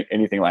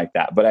anything like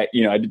that. But I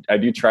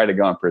do try to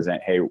go and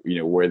present, hey,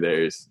 where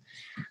there's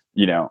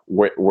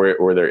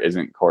where there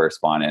isn't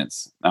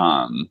correspondence,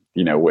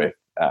 with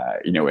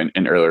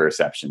in earlier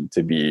reception,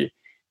 to be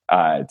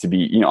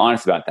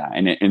honest about that,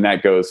 and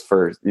that goes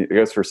for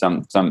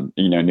some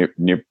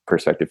new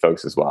perspective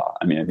folks as well.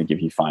 I mean, I think if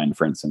you find,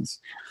 for instance,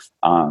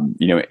 in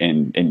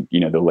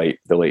the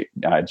late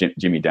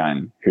Jimmy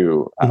Dunn,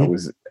 who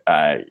was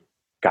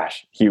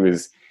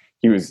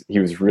he was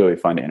really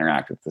fun to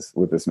interact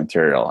with this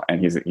material,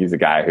 and he's a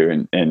guy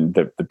who, in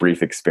the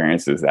brief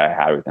experiences that I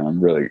had with him,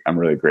 I'm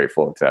really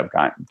grateful to have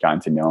gotten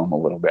to know him a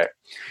little bit.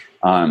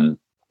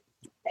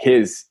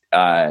 His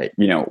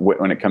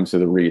when it comes to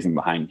the reasoning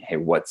behind, hey,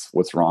 what's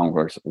wrong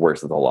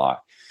versus the law,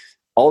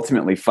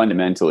 ultimately,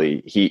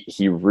 fundamentally,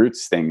 he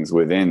roots things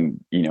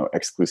within,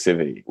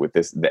 exclusivity, with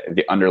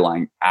the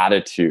underlying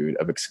attitude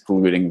of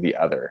excluding the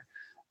other.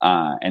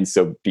 And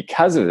so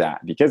because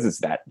it's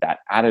that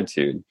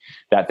attitude,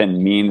 that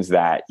then means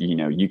that,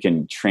 you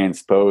can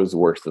transpose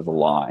works of the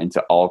law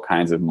into all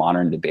kinds of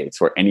modern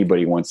debates where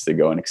anybody wants to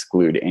go and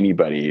exclude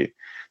anybody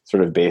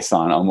sort of based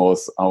on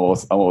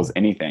almost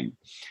anything.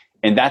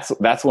 And that's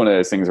one of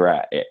those things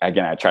where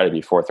I try to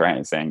be forthright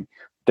in saying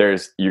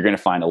you're going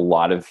to find a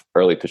lot of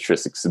early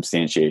patristic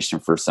substantiation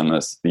for some of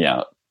this,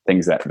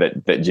 things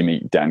that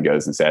Jimmy Dunn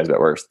goes and says about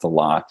works of the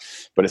law.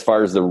 But as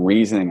far as the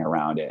reasoning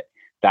around it,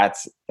 that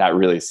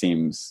really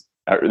seems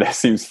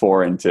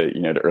foreign to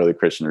to early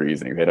Christian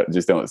reasoning. They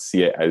don't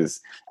see it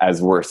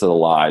as works of the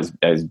law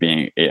as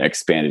being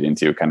expanded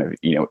into kind of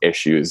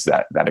issues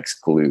that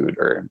exclude,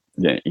 or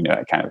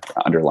a kind of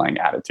underlying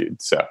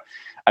attitude. So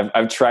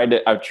I've tried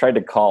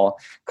to call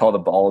the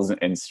balls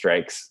and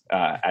strikes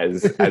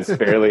as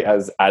fairly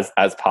as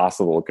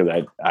possible,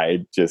 because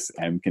I just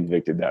am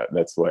convicted that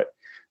that's what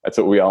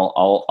we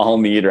all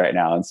need right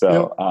now. And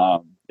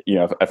so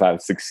if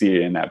I've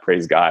succeeded in that,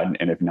 praise God,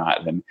 and if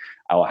not, then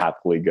I will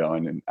happily go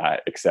and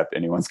accept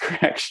anyone's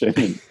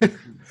correction.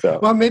 So,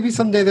 well, maybe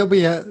someday there'll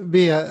be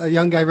a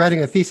young guy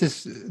writing a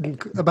thesis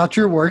about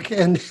your work,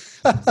 and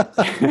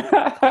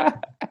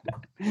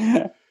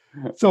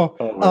so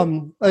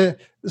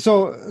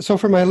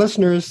for my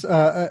listeners,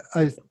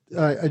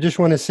 I just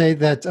want to say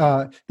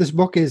that this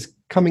book is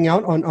coming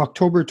out on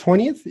October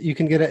 20th. You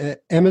can get it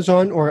at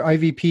Amazon or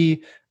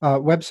IVP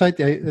website,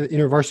 the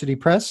InterVarsity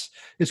Press.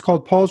 It's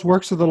called Paul's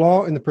Works of the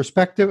Law in the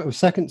Perspective of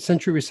Second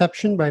Century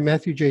Reception by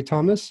Matthew J.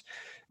 Thomas.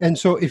 And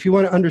so if you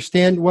want to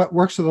understand what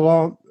works of the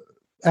law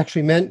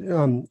actually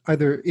meant,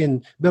 either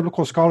in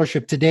biblical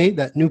scholarship today,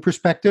 that new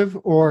perspective,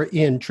 or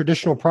in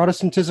traditional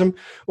Protestantism,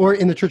 or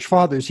in the Church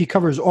Fathers, he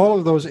covers all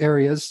of those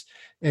areas,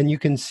 and you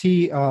can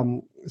see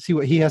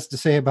what he has to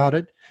say about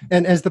it.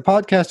 And as the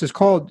podcast is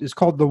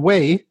called The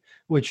Way,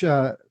 which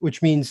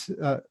means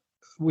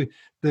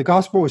the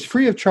gospel is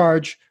free of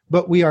charge,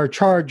 but we are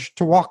charged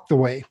to walk the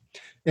way.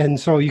 And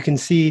so you can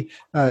see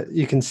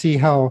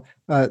how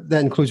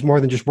that includes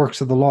more than just works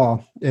of the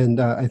law.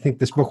 And I think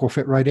this book will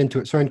fit right into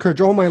it. So I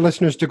encourage all my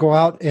listeners to go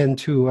out and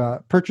to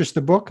purchase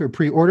the book or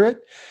pre-order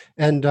it.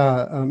 And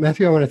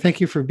Matthew, I want to thank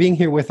you for being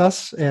here with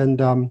us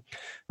and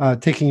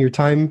taking your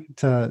time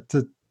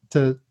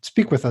to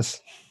speak with us.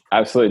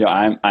 Absolutely.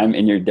 No, I'm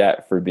in your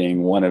debt for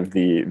being one of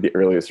the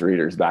earliest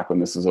readers back when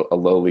this was a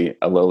lowly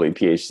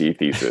PhD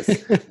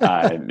thesis.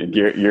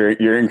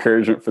 Your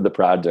encouragement for the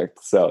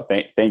project. So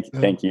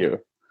thank you.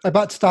 I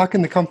bought stock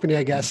in the company,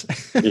 I guess.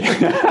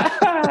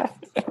 Yeah.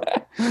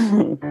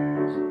 All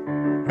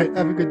right,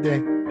 have a good day.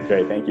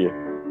 Great. Thank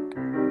you.